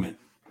the moment,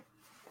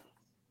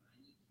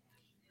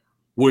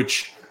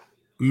 which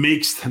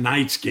makes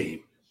tonight's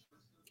game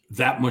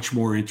that much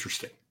more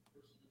interesting.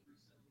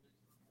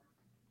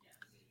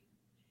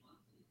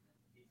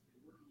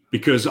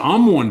 Because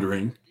I'm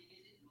wondering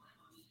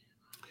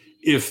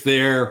if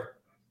there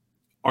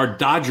are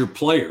Dodger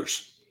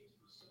players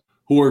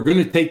who are going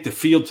to take the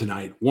field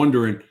tonight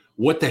wondering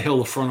what the hell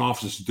the front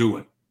office is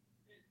doing.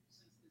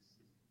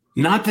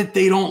 Not that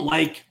they don't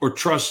like or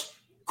trust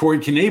Corey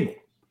Knebel.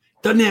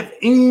 Doesn't have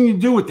anything to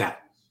do with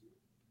that.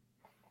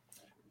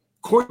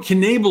 Corey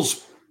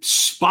Knebel's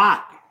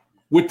spot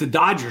with the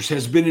Dodgers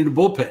has been in the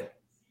bullpen.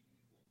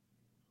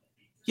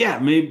 Yeah,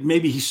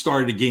 maybe he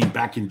started a game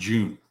back in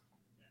June.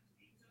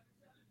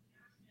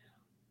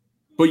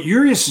 But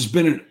Urias has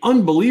been an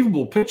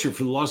unbelievable pitcher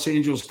for the Los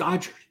Angeles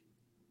Dodgers.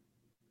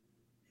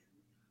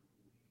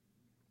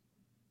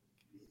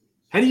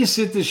 How do you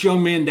sit this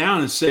young man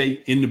down and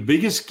say, in the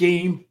biggest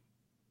game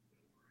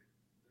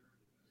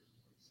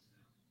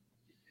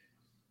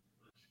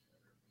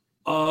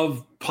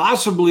of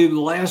possibly the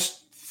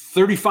last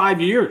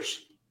 35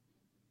 years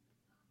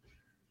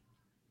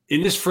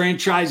in this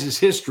franchise's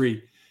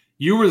history,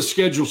 you were the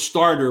scheduled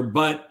starter,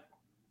 but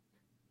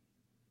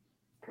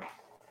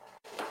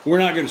we're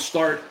not going to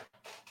start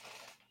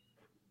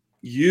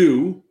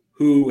you,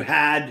 who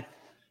had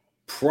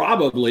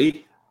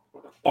probably,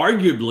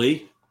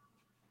 arguably,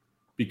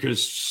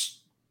 because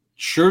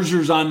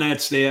Scherzer's on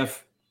that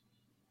staff,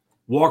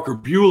 Walker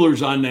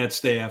Buehler's on that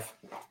staff,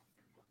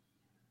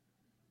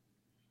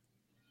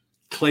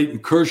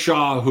 Clayton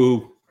Kershaw,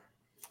 who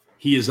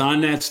he is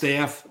on that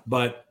staff,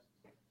 but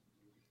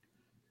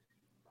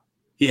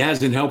he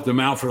hasn't helped them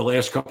out for the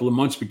last couple of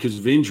months because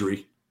of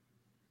injury.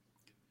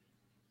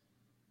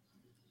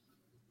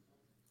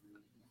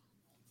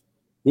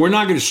 We're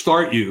not going to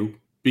start you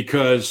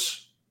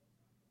because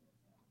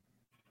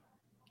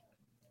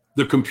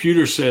the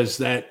computer says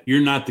that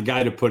you're not the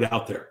guy to put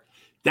out there.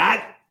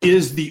 That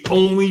is the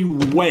only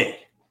way,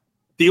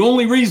 the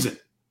only reason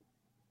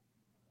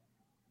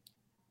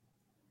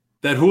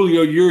that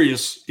Julio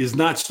Urias is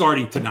not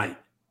starting tonight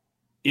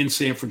in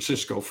San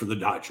Francisco for the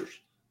Dodgers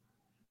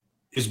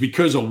is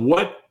because of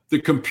what the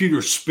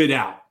computer spit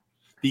out,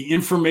 the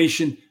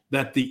information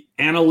that the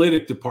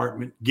analytic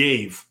department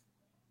gave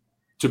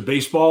to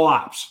baseball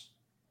ops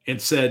and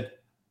said,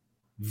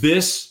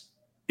 this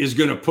is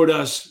going to put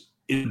us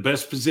in the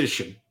best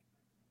position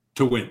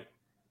to win.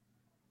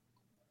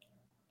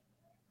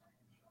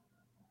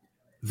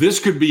 This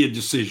could be a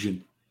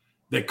decision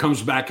that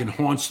comes back and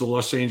haunts the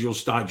Los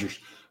Angeles Dodgers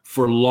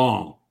for a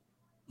long,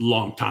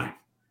 long time.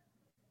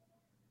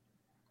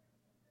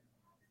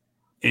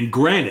 And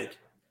granted,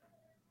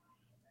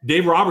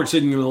 Dave Roberts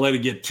isn't going to let it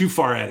get too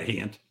far out of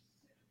hand.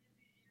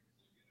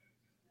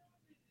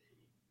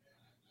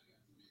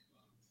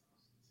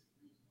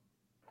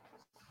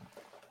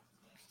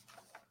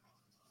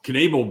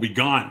 Knebel will be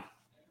gone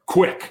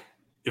quick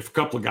if a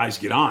couple of guys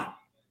get on.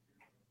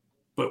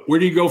 But where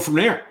do you go from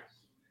there?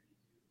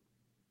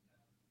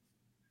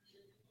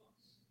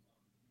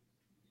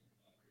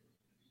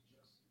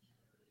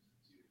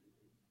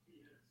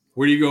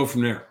 Where do you go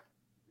from there?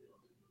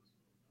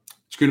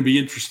 It's going to be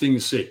interesting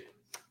to see.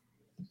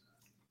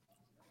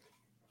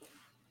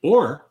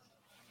 Or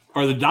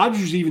are the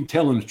Dodgers even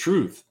telling the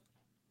truth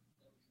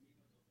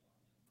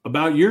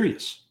about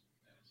Urias?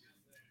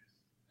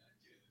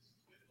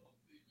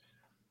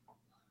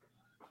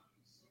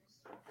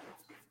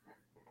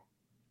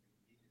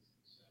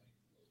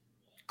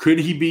 Could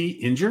he be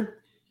injured?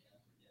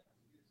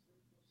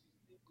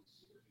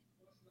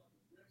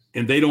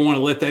 And they don't want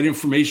to let that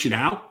information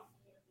out?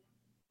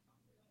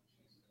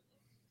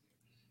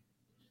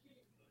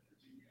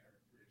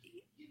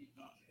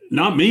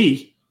 Not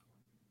me.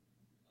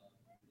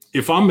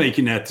 If I'm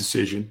making that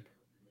decision,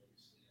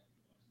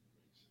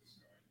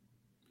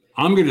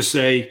 I'm going to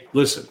say,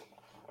 listen,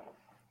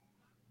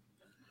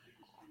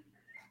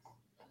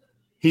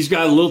 he's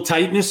got a little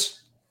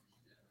tightness.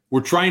 We're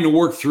trying to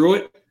work through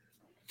it.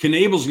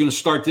 Knebel's going to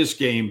start this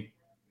game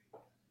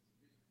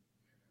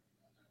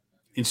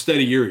instead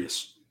of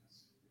Urias.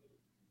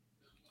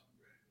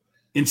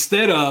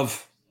 Instead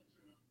of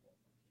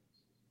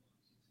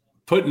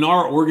putting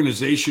our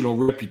organizational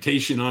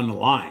reputation on the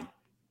line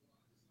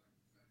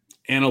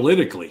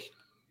analytically,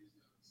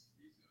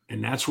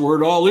 and that's where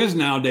it all is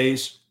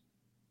nowadays,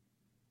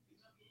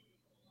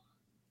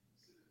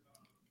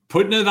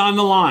 putting it on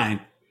the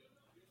line.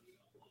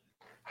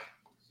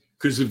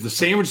 Because if the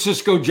San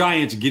Francisco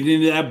Giants get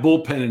into that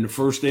bullpen in the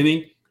first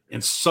inning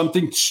and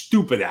something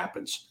stupid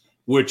happens,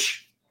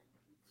 which,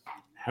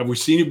 have we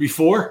seen it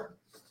before?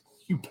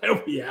 You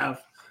bet we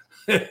have.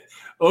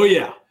 Oh,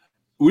 yeah.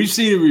 We've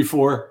seen it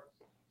before.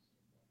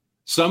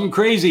 Something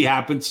crazy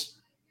happens.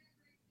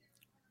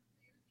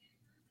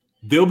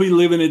 They'll be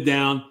living it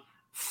down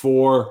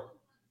for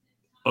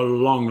a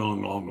long,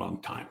 long, long,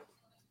 long time.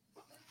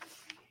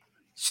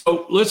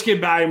 So let's get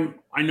back.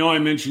 I know I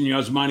mentioned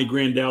Yasmani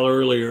Grandal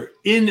earlier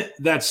in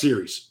that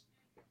series.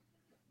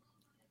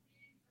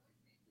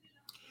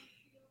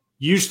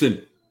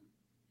 Houston,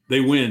 they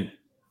win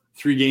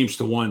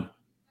 3-1,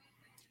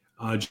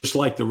 just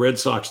like the Red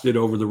Sox did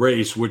over the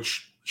Rays,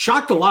 which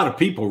shocked a lot of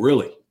people,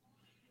 really.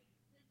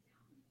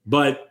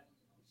 But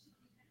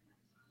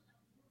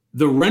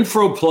the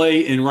Renfroe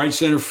play in right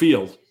center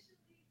field,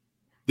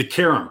 the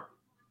Karam,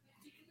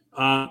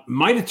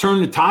 might have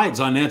turned the tides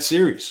on that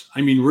series.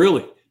 I mean,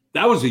 really,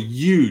 that was a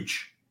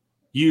huge,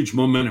 huge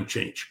momentum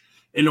change.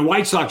 And the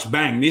White Sox,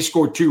 bang, they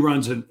scored 2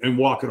 runs and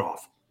walk it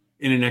off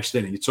in the next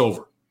inning. It's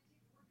over.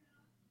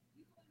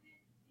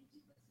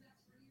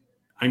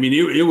 I mean,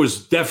 it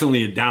was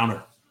definitely a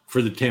downer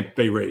for the Tampa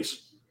Bay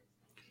Rays.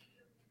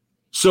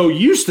 So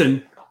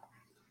Houston,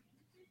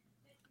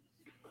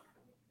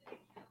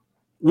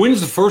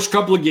 wins the first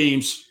couple of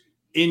games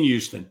in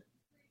Houston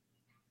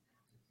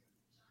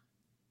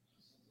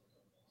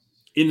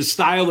in the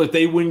style that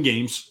they win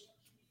games.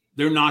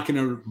 They're knocking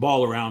the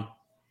ball around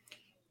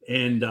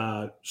and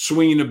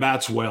swinging the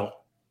bats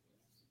well.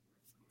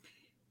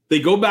 They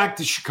go back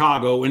to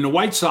Chicago, and the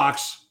White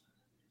Sox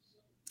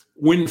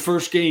win the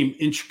first game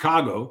in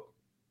Chicago,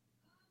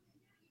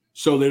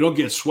 so they don't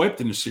get swept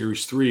in the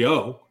series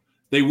 3-0.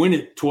 They win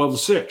it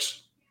 12-6.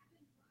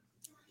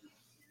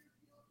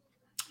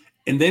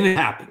 And then it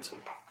happens.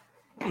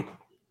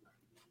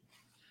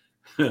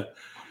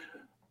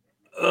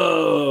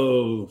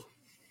 Oh.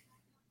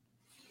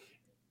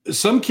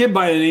 Some kid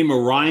by the name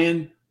of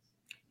Ryan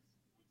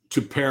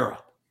Tepera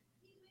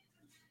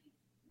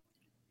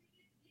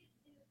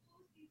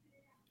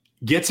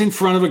gets in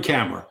front of a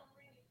camera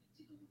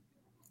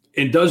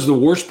and does the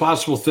worst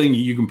possible thing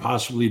you can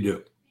possibly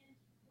do.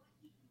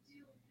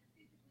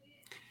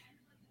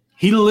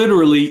 He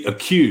literally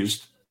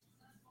accused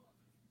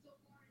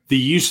the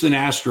Houston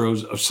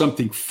Astros of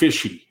something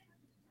fishy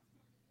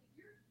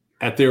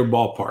at their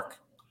ballpark.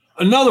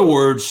 In other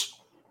words,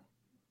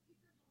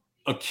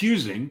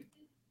 accusing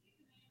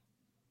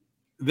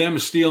them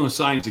of stealing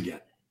signs again.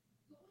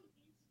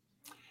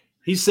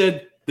 He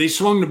said they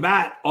swung the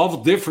bat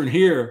awful different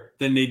here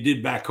than they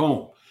did back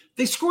home.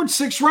 They scored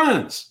 6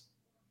 runs.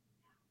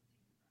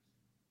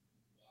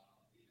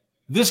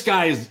 This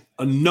guy is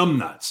a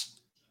numbnuts.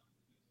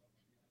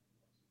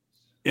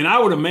 And I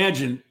would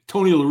imagine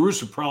Tony La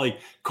Russa probably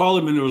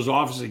called him into his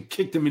office and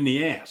kicked him in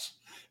the ass,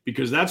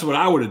 because that's what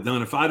I would have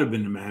done if I'd have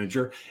been the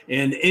manager.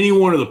 And any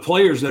one of the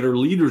players that are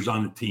leaders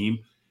on the team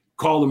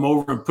called him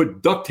over and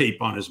put duct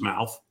tape on his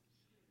mouth,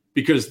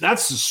 because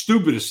that's the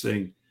stupidest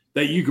thing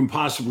that you can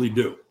possibly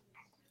do.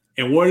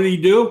 And what did he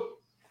do?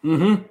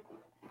 You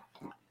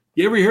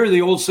ever hear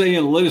the old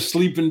saying, let a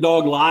sleeping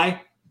dog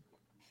lie?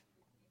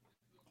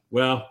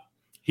 Well,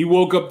 he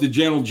woke up the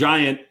gentle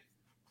giant,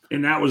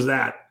 and that was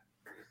that.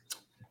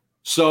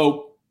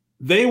 So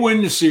they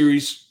win the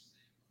series.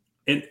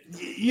 And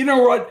you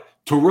know what?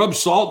 To rub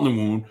salt in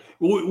the wound,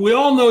 we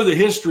all know the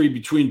history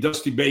between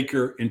Dusty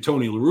Baker and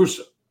Tony La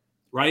Russa,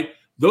 right?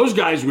 Those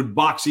guys would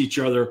box each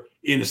other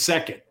in a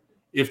second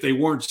if they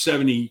weren't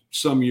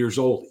 70-some years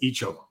old,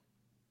 each of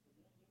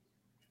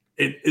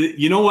them.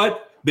 You know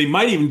what? They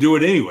might even do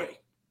it anyway,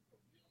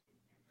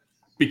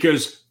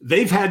 because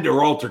they've had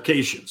their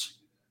altercations.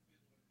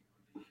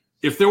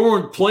 If there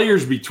weren't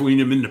players between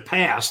them in the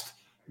past,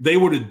 they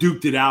would have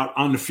duked it out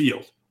on the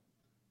field.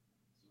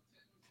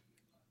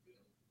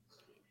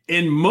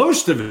 And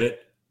most of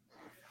it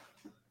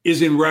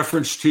is in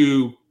reference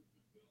to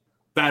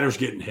batters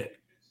getting hit,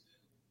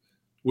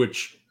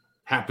 which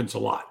happens a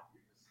lot.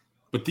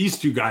 But these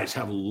two guys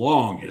have a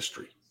long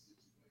history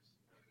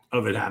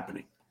of it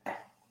happening.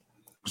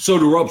 So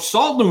to rub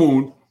salt in the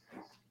wound,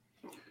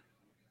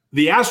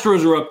 the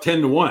Astros are up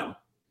 10-1.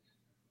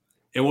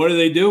 And what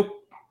do?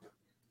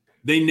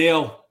 They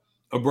nail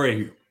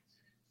Abreu.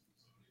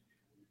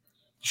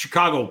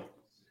 Chicago,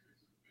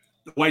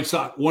 the White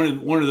Sox,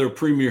 one of their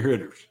premier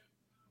hitters.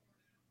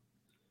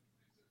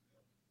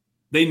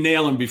 They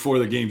nail him before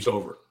the game's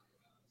over.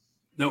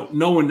 No,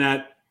 knowing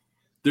that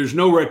there's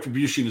no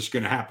retribution that's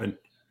going to happen,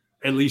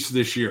 at least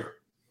this year.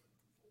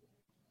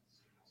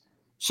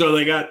 So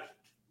they got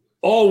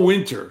all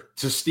winter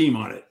to steam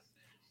on it.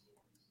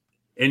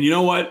 And you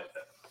know what?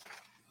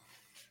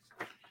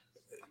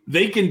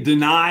 They can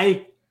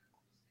deny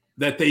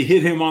that they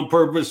hit him on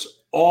purpose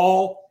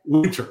all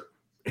winter.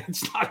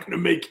 It's not going to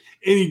make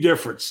any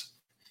difference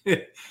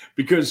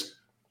because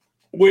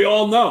we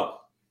all know.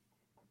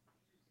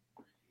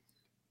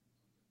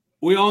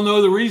 We all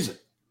know the reason.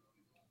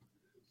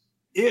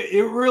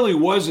 It really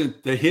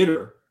wasn't the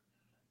hitter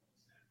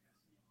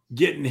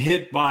getting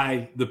hit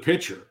by the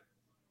pitcher.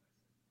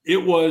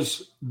 It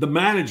was the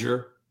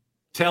manager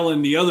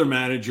telling the other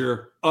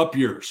manager, up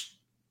yours.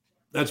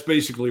 That's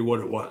basically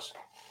what it was.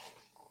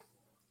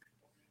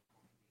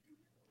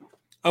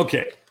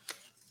 Okay.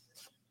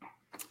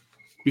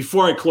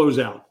 Before I close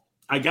out,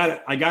 I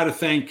gotta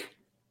thank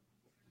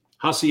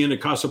Hacienda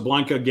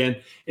Casablanca again.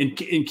 And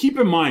keep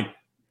in mind,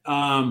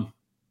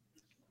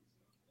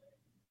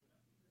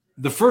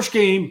 the first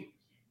game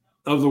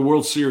of the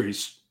World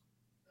Series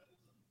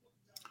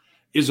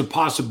is a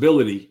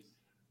possibility,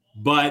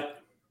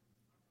 but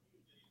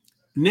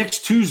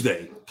next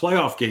Tuesday,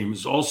 playoff game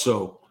is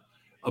also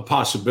a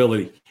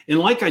possibility. And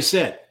like I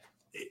said,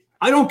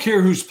 I don't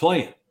care who's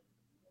playing.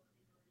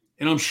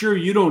 And I'm sure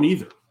you don't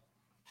either.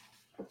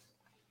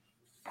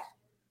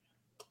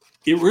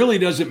 It really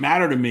doesn't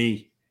matter to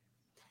me.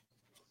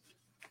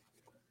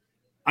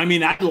 I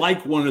mean, I'd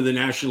like one of the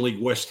National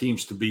League West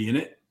teams to be in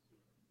it.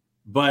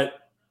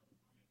 But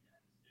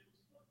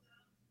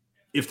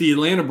if the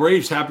Atlanta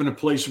Braves happen to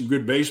play some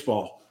good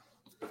baseball,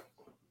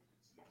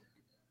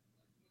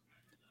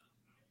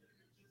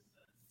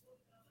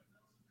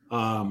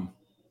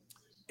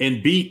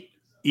 and beat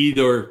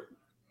either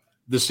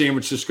the San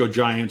Francisco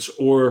Giants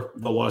or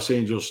the Los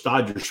Angeles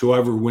Dodgers,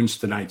 whoever wins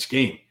tonight's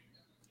game,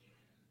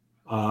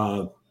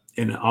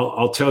 and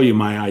I'll tell you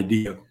my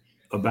idea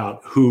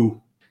about who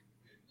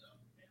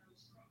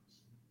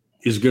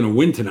is going to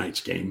win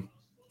tonight's game,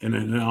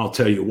 and I'll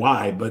tell you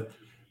why. But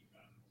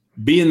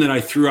being that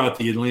I threw out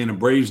the Atlanta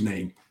Braves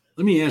name,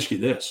 let me ask you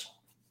this.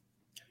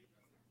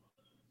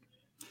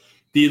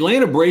 The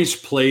Atlanta Braves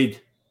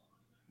played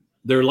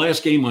their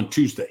last game on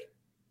Tuesday.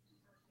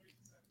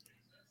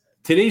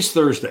 Today's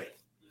Thursday.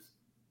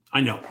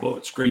 I know. Well,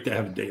 it's great to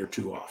have a day or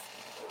two off.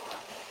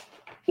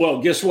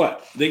 Well, guess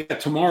what? They got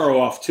tomorrow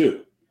off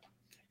too.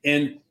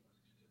 And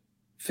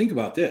think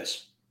about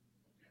this.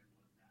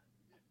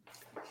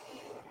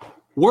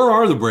 Where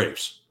are the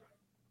Braves?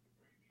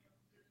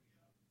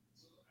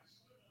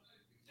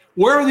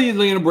 Where are the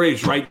Atlanta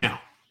Braves right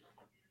now?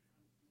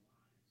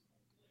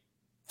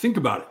 Think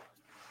about it.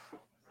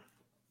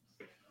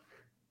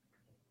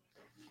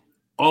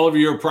 All of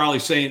you are probably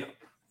saying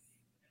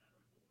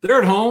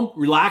they're at home,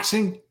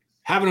 relaxing,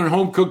 having a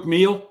home-cooked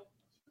meal,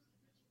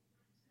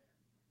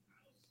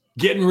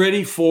 getting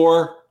ready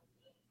for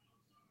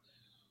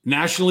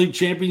National League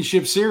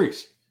Championship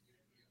Series.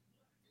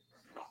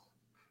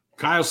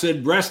 Kyle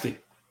said resting.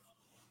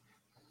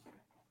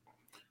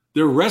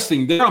 They're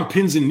resting. They're on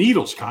pins and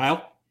needles,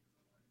 Kyle.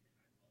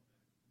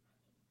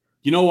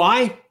 You know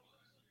why?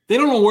 They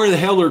don't know where the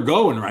hell they're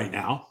going right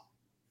now.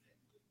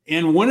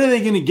 And when are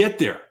they going to get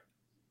there?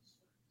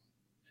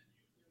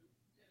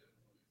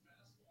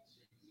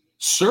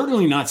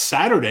 Certainly not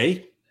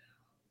Saturday.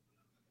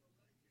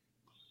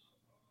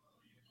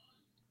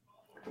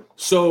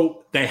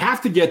 So they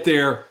have to get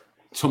there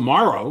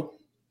tomorrow.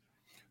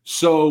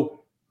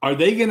 So are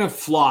they going to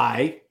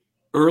fly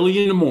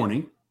early in the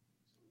morning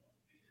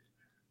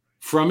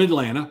from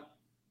Atlanta?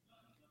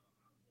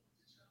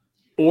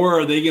 Or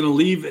are they going to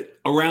leave it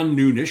around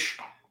noonish,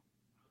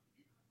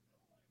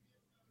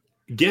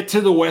 get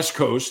to the West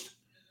Coast,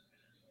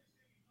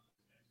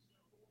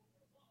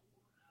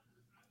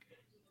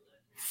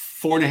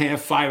 4.5,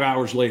 5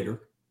 hours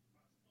later,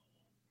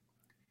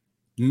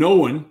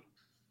 knowing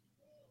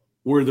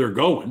where they're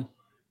going,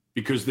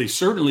 because they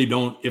certainly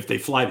don't if they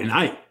fly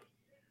tonight.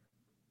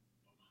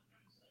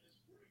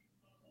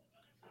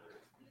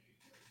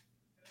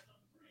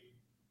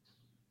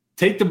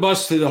 Take the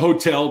bus to the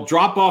hotel,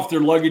 drop off their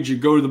luggage,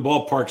 and go to the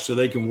ballpark so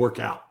they can work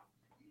out.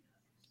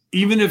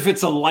 Even if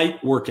it's a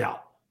light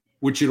workout,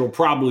 which it'll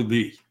probably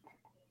be.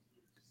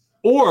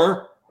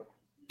 Or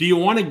do you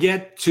want to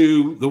get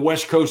to the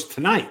West Coast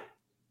tonight?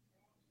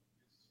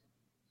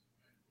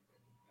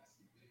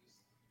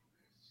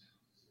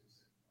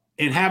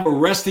 And have a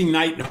resting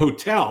night in a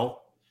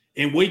hotel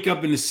and wake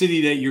up in the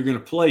city that you're going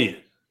to play in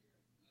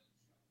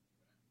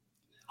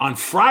on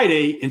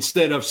Friday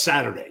instead of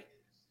Saturday.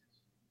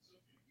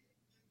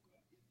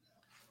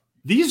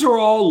 These are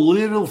all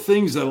little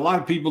things that a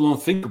lot of people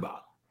don't think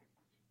about.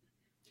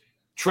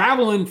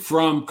 Traveling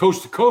from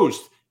coast to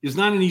coast is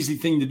not an easy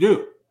thing to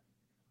do.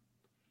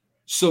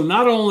 So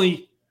not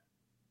only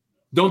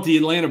don't the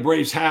Atlanta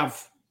Braves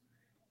have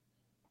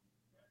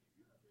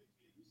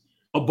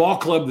a ball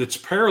club that's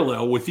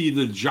parallel with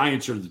either the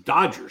Giants or the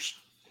Dodgers,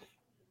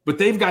 but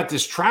they've got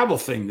this travel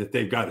thing that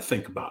they've got to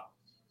think about.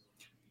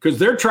 Because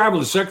their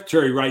travel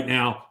secretary right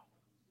now,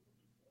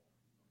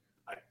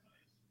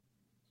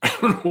 I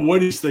don't know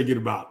what he's thinking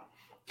about.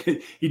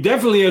 He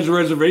definitely has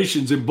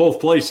reservations in both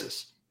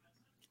places.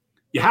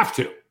 You have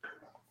to.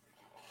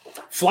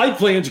 Flight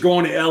plan's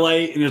going to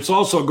LA, and it's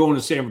also going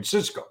to San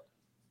Francisco.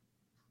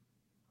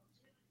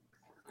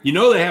 You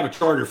know they have a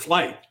charter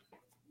flight.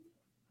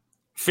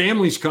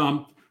 Families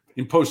come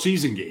in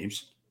postseason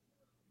games.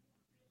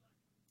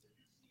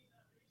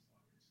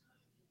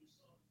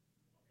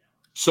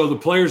 So the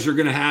players are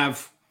going to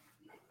have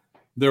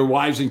their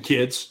wives and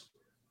kids.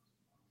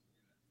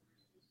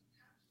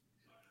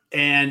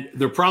 And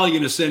they're probably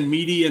going to send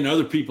media and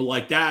other people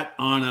like that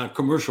on a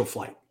commercial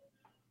flight.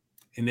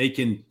 And they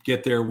can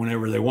get there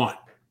whenever they want.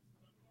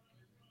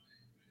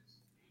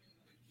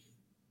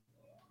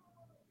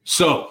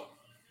 So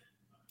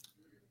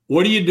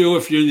what do you do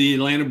if you're the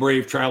Atlanta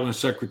Braves traveling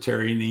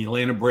secretary and the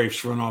Atlanta Braves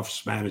front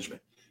office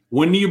management?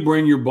 When do you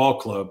bring your ball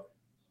club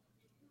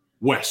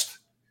west?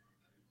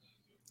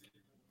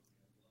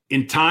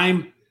 In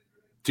time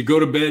to go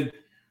to bed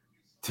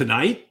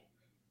tonight?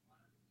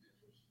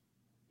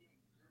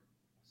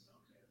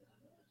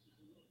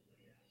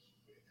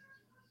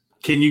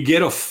 Can you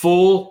get a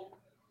full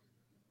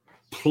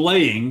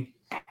playing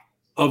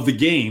of the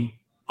game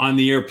on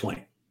the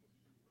airplane?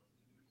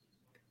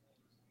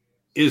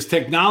 Is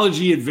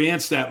technology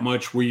advanced that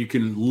much where you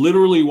can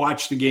literally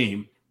watch the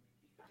game,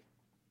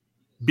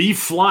 be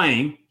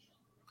flying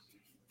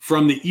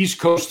from the East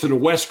Coast to the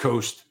West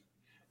Coast,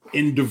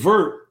 and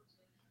divert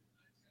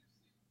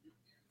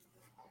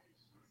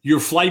your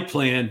flight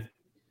plan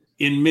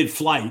in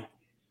mid-flight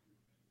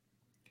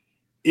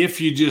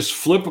if you just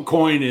flip a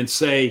coin and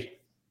say,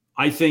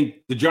 I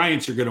think the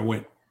Giants are going to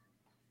win.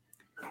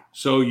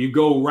 So you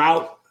go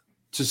route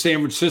to San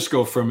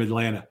Francisco from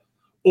Atlanta.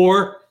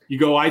 Or you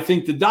go, I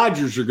think the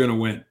Dodgers are going to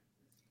win.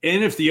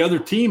 And if the other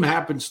team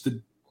happens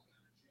to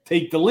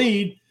take the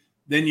lead,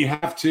 then you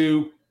have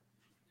to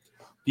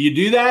 – do you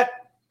do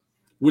that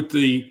with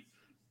the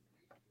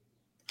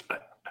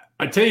 –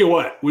 I tell you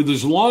what, with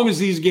as long as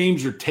these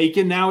games are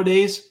taken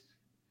nowadays,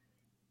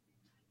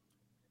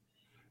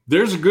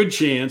 there's a good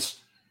chance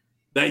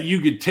that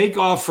you could take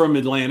off from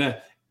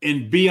Atlanta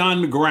and be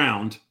on the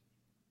ground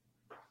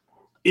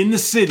in the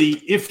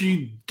city if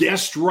you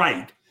guessed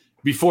right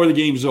before the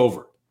game's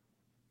over.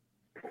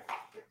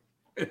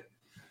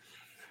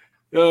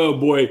 Oh,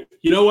 boy.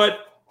 You know what?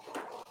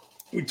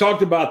 We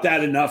talked about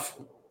that enough.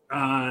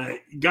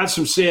 Got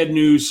some sad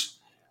news.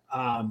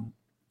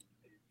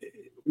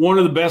 One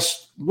of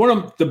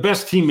the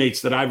best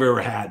teammates that I've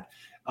ever had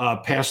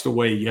passed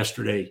away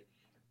yesterday.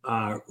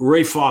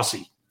 Ray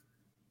Fosse.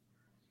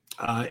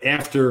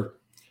 After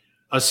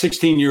a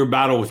 16-year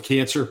battle with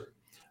cancer.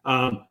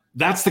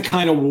 That's the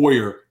kind of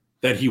warrior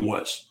that he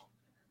was.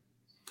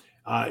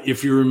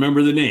 If you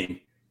remember the name,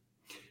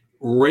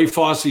 Ray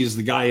Fosse is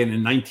the guy in the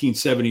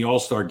 1970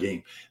 All-Star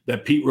game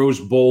that Pete Rose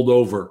bowled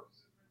over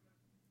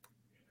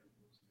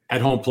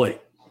at home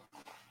plate.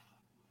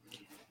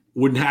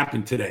 Wouldn't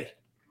happen today.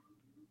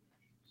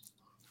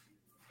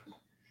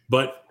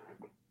 But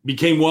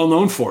became well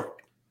known for it.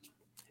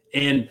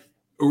 And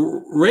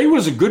Ray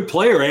was a good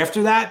player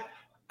after that.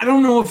 I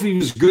don't know if he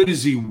was as good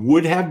as he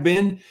would have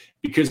been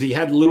because he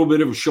had a little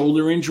bit of a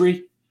shoulder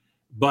injury,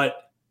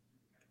 but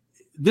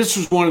this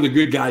was one of the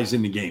good guys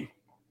in the game.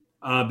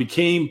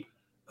 Became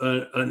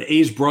an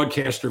A's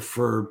broadcaster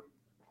for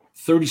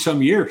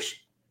 30-some years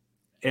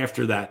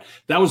after that.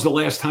 That was the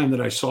last time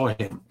that I saw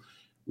him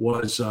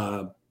was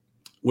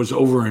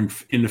over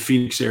in the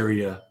Phoenix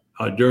area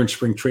during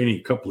spring training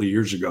a couple of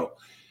years ago.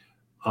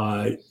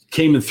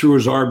 Came and threw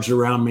his arms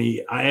around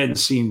me. I hadn't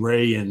seen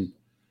Ray in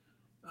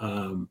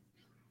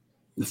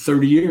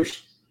 30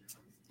 years.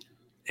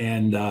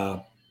 And,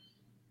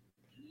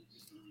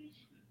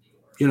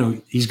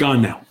 he's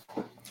gone now.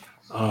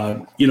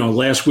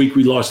 Last week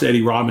we lost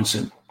Eddie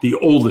Robinson, the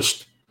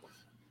oldest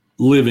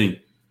living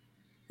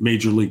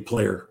major league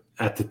player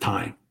at the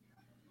time.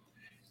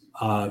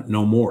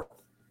 No more.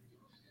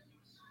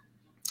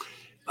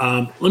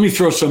 Let me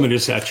throw some of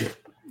this at you.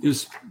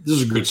 This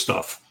is good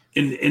stuff.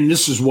 And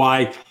this is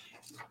why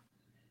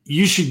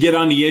you should get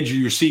on the edge of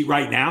your seat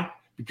right now,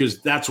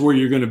 because that's where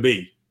you're going to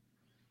be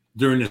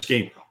during this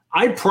game.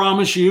 I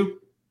promise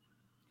you,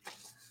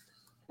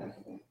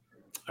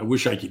 I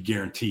wish I could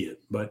guarantee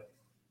it, but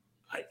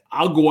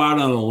I'll go out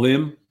on a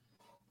limb.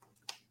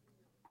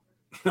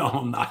 No,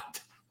 I'm not.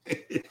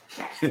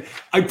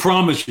 I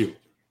promise you,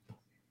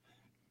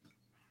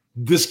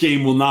 this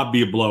game will not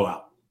be a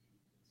blowout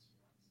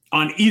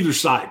on either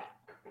side.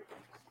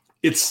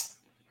 It's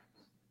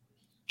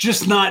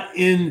just not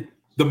in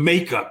the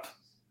makeup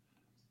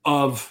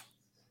of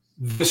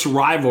this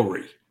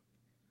rivalry,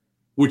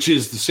 which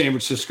is the San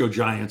Francisco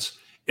Giants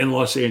and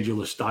Los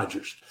Angeles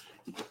Dodgers.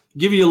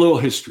 Give you a little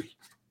history.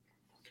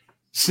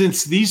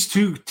 Since these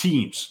two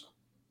teams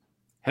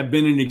have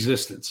been in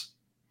existence,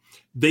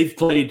 they've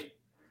played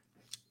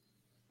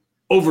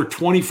over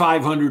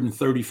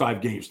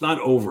 2,535 games. Not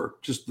over,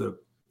 just a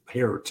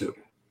hair or two.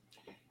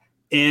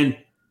 And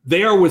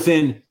they are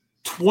within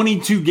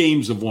 22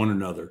 games of one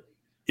another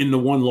in the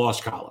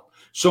one-loss column.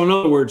 So in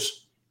other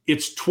words,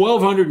 it's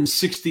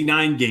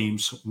 1,269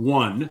 games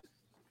won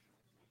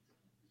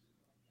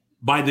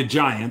by the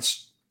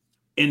Giants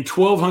and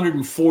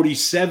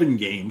 1,247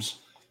 games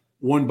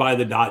won by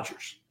the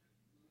Dodgers.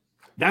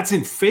 That's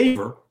in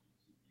favor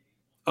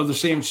of the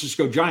San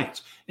Francisco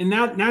Giants. And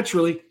now,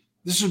 naturally,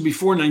 this was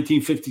before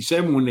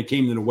 1957 when they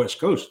came to the West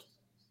Coast.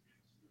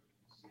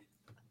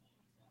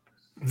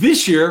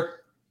 This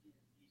year,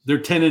 they're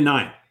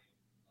 10-9.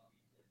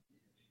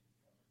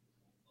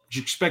 Did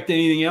you expect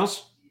anything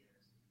else?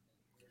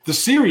 The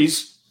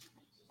series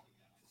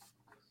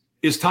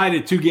is tied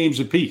at 2 games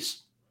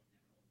apiece.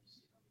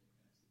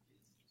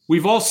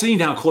 We've all seen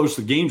how close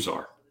the games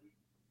are.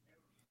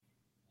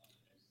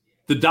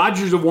 The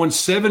Dodgers have won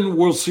 7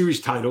 World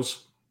Series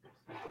titles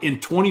and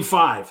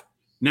 25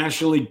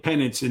 National League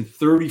pennants in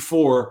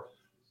 34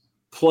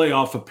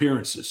 playoff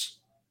appearances.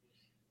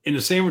 And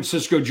the San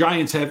Francisco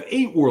Giants have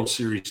 8 World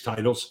Series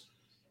titles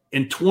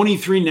and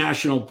 23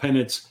 national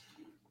pennants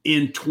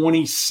in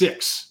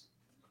 26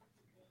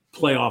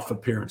 playoff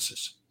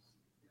appearances.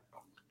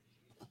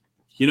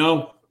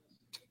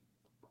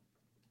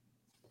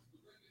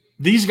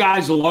 These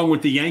guys, along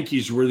with the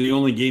Yankees, were the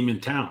only game in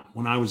town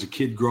when I was a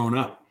kid growing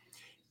up.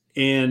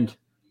 And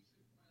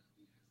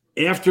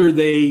after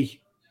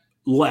they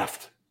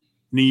left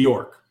New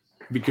York,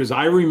 because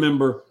I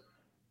remember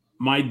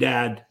my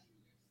dad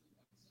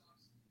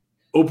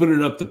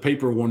opening up the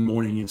paper one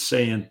morning and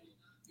saying,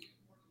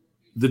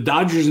 the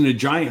Dodgers and the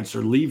Giants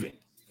are leaving.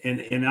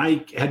 And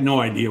I had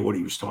no idea what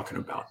he was talking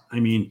about.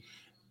 I mean,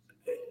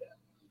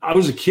 I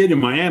was a kid in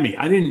Miami.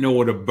 I didn't know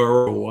what a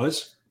borough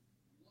was.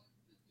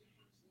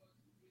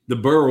 The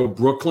borough of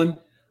Brooklyn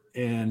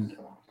and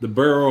the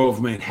borough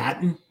of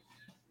Manhattan.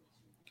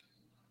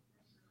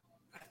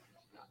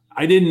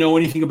 I didn't know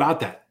anything about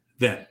that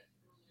then.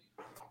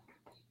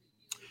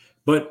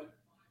 But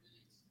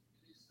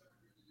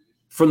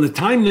from the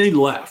time they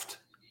left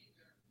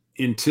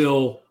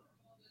until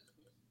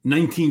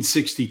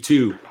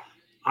 1962,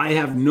 I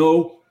have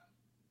no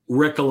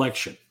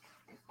recollection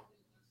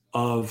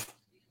of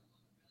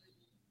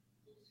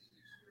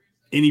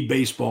any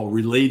baseball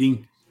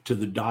relating to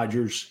the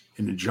Dodgers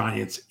and the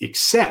Giants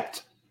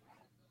except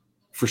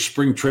for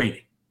spring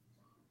training.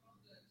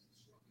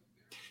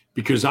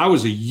 Because I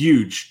was a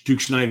huge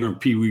Duke Snider and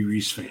Pee Wee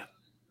Reese fan.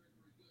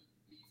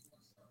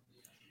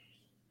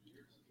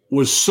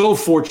 Was so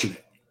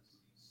fortunate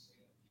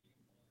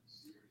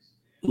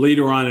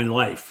later on in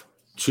life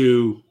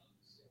to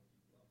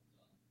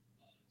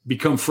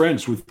become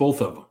friends with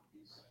both of them.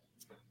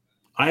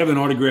 I have an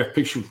autographed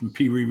picture from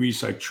Pee Wee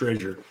Reese I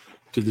treasure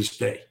to this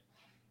day.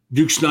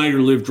 Duke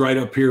Snider lived right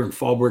up here in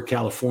Fallbrook,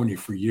 California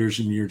for years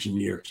and years and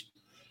years.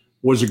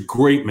 Was a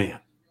great man.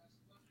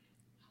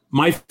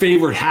 My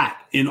favorite hat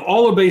in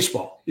all of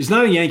baseball is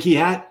not a Yankee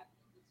hat,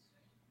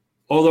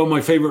 although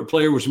my favorite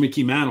player was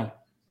Mickey Mantle.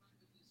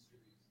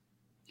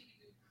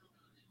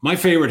 My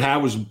favorite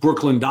hat was a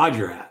Brooklyn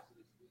Dodger hat.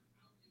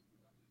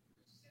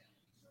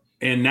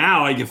 And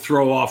now I can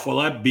throw off, well,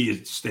 that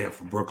B stands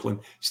for Brooklyn,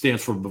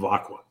 stands for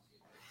Bavacqua.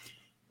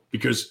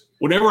 Because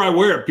whenever I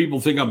wear it, people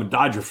think I'm a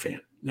Dodger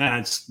fan. Nah,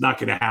 it's not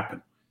going to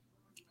happen.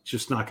 It's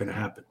just not going to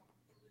happen.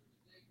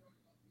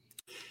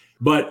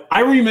 But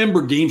I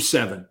remember Game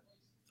 7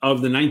 of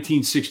the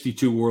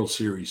 1962 World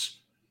Series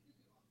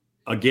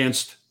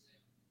against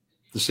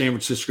the San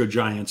Francisco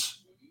Giants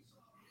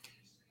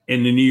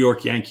and the New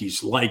York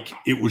Yankees like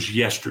it was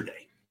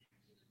yesterday.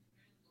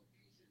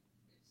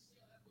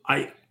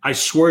 I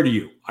swear to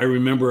you, I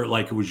remember it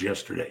like it was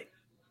yesterday.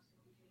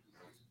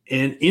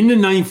 And in the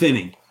ninth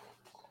inning,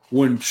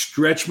 when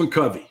Stretch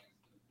McCovey,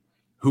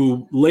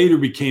 who later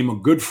became a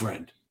good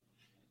friend,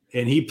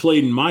 and he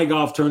played in my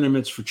golf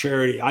tournaments for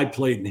charity. I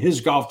played in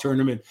his golf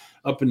tournament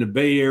up in the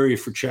Bay Area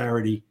for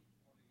charity.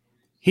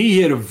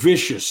 He hit a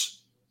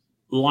vicious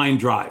line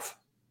drive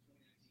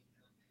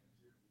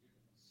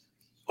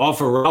off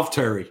of Ralph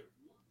Terry.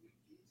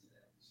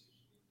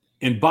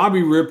 And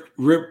Bobby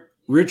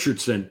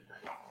Richardson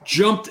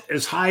jumped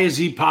as high as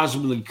he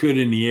possibly could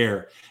in the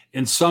air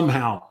and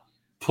somehow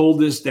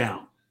pulled this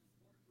down,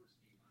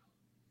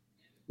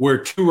 where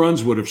 2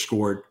 runs would have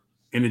scored,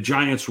 and the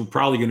Giants were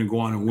probably going to go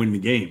on and win the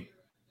game.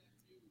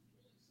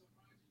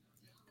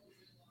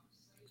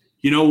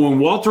 You know, when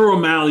Walter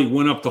O'Malley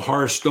went up to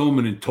Horace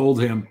Stoneman and told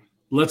him,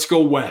 let's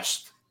go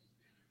west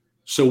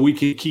so we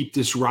can keep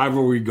this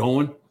rivalry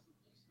going,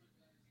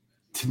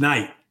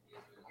 tonight,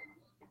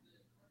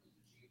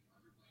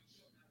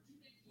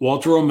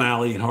 Walter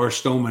O'Malley and Horace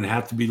Stoneman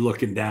have to be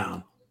looking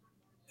down,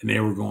 and they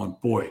were going,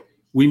 boy,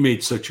 we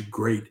made such a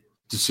great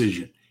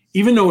decision,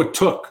 even though it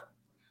took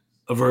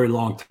a very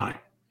long time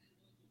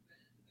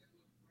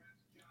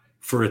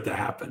for it to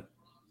happen.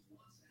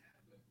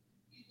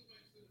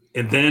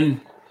 And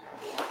then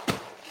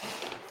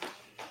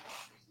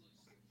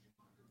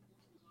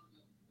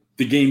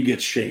the game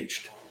gets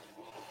changed.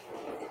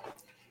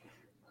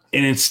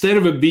 And instead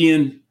of it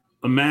being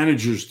a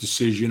manager's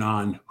decision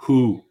on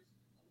who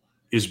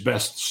is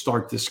best to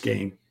start this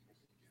game,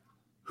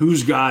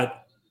 who's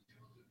got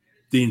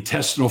the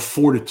intestinal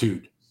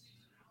fortitude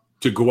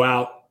to go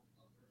out,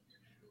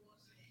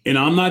 and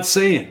I'm not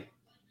saying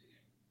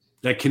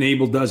that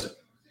Knebel doesn't.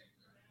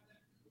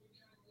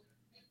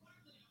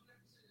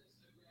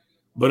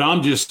 But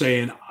I'm just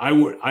saying I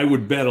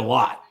would bet a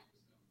lot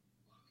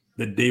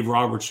that Dave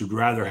Roberts would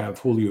rather have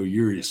Julio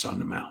Urias on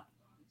the mound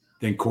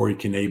than Corey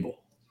Knebel.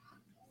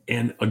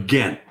 And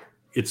again,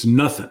 it's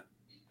nothing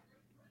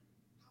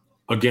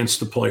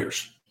against the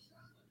players.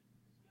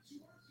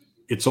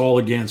 It's all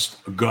against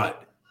a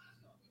gut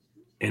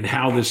and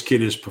how this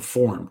kid has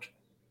performed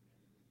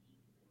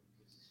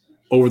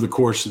over the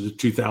course of the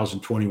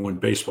 2021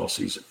 baseball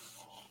season.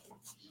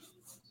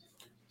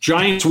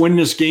 Giants win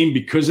this game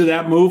because of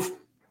that move.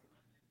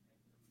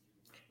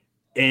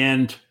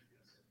 And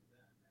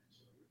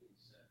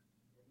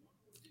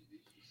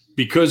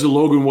because of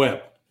Logan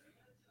Webb.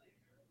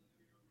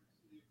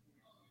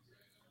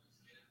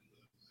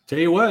 Tell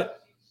you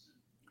what,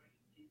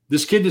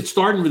 this kid that's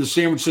starting for the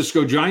San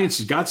Francisco Giants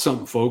has got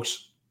something,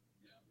 folks.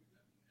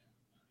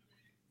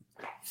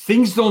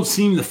 Things don't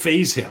seem to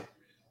faze him.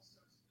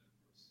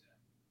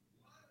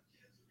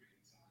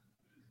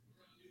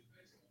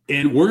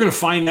 And we're going to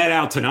find that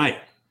out tonight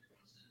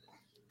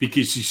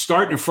because he's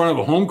starting in front of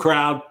a home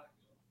crowd.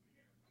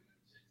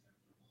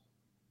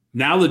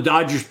 Now the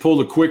Dodgers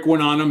pulled a quick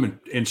one on him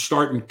and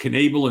starting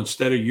Knebel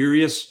instead of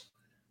Urias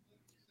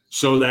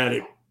so that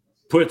it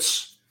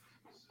puts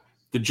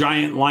the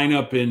Giant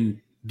lineup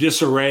in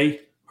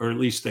disarray, or at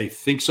least they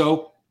think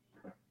so.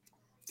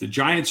 The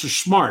Giants are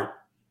smart.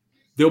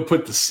 They'll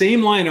put the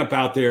same lineup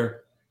out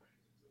there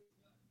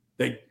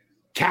that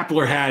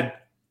Kapler had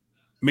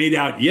made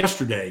out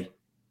yesterday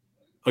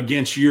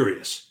against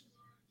Urias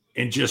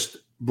and just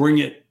bring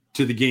it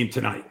to the game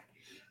tonight.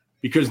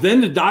 Because then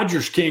the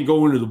Dodgers can't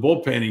go into the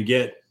bullpen and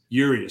get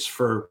Urias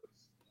for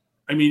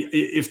 – I mean,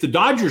 if the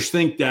Dodgers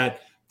think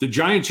that the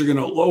Giants are going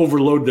to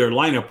overload their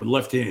lineup with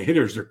left-handed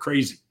hitters, they're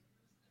crazy.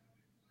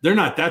 They're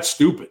not that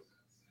stupid.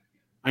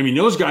 I mean,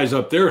 those guys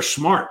up there are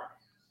smart.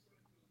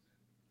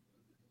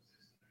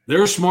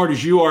 They're as smart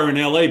as you are in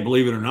LA,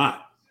 believe it or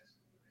not.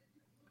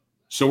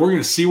 So we're going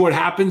to see what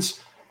happens.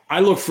 I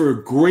look for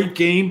a great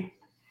game.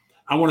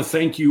 I want to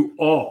thank you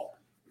all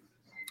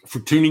for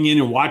tuning in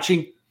and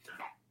watching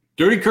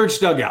Dirty Kurt's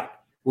Dugout.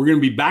 We're going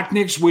to be back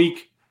next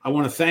week. I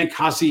want to thank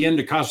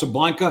Hacienda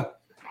Casablanca,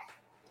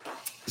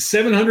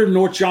 700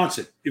 North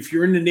Johnson. If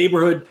you're in the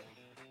neighborhood,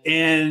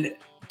 and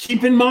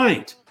keep in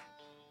mind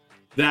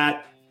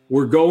that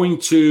we're going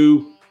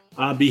to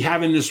be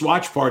having this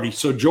watch party.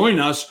 So join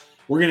us.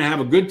 We're going to have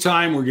a good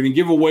time. We're going to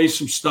give away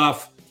some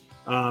stuff.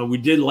 We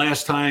did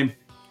last time.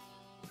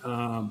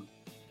 I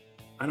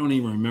don't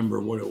even remember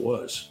what it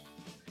was.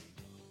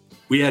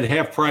 We had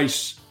half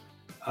price.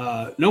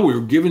 No, we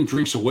were giving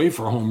drinks away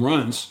for home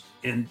runs,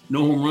 and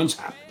no home runs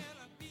happened,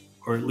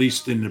 or at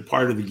least in the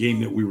part of the game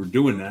that we were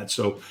doing that.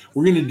 So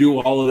we're going to do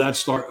all of that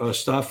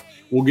stuff.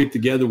 We'll get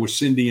together with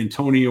Cindy and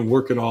Tony and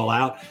work it all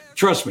out.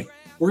 Trust me,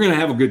 we're going to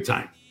have a good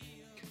time.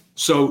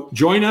 So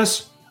join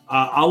us.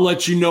 I'll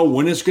let you know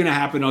when it's going to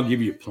happen. I'll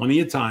give you plenty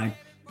of time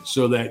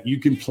so that you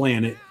can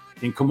plan it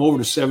and come over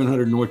to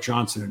 700 North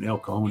Johnson in El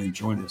Cajon and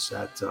join us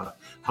at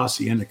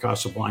Hacienda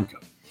Casablanca.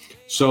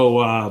 So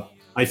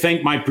I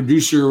thank my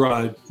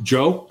producer,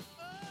 Joe,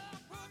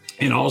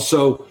 and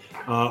also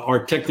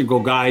our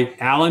technical guy,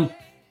 Alan.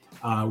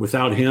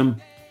 Without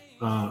him,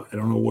 I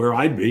don't know where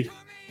I'd be,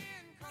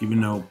 even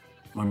though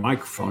my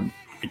microphone,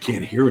 I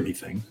can't hear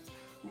anything.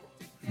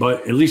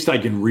 But at least I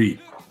can read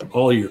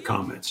all of your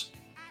comments.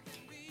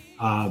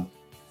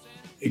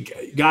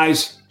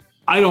 Guys,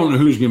 I don't know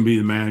who's going to be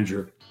the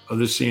manager of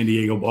this San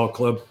Diego ball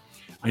club.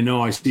 I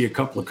know I see a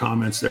couple of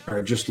comments there.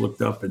 I just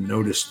looked up and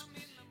noticed.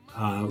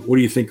 What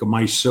do you think of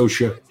Mike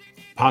Scioscia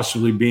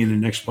possibly being the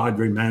next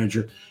Padre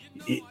manager?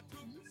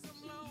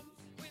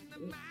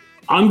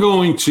 I'm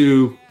going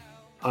to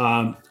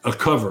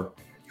cover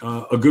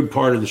a good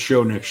part of the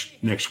show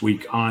next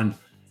week on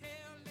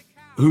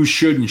who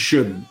should and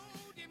shouldn't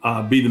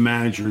be the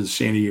manager of the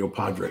San Diego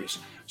Padres.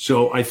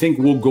 So I think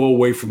we'll go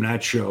away from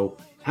that show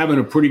having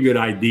a pretty good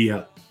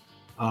idea,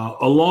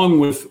 along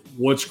with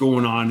what's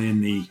going on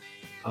in the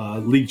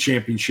League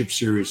Championship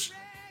Series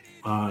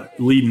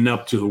leading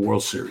up to the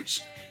World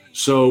Series.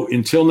 So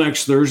until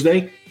next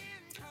Thursday,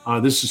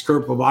 this is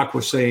Kurt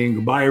Bevacqua saying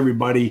goodbye,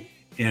 everybody,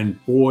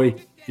 and boy,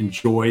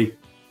 enjoy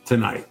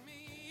tonight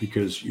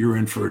because you're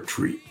in for a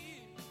treat.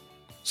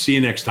 See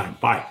you next time.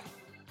 Bye.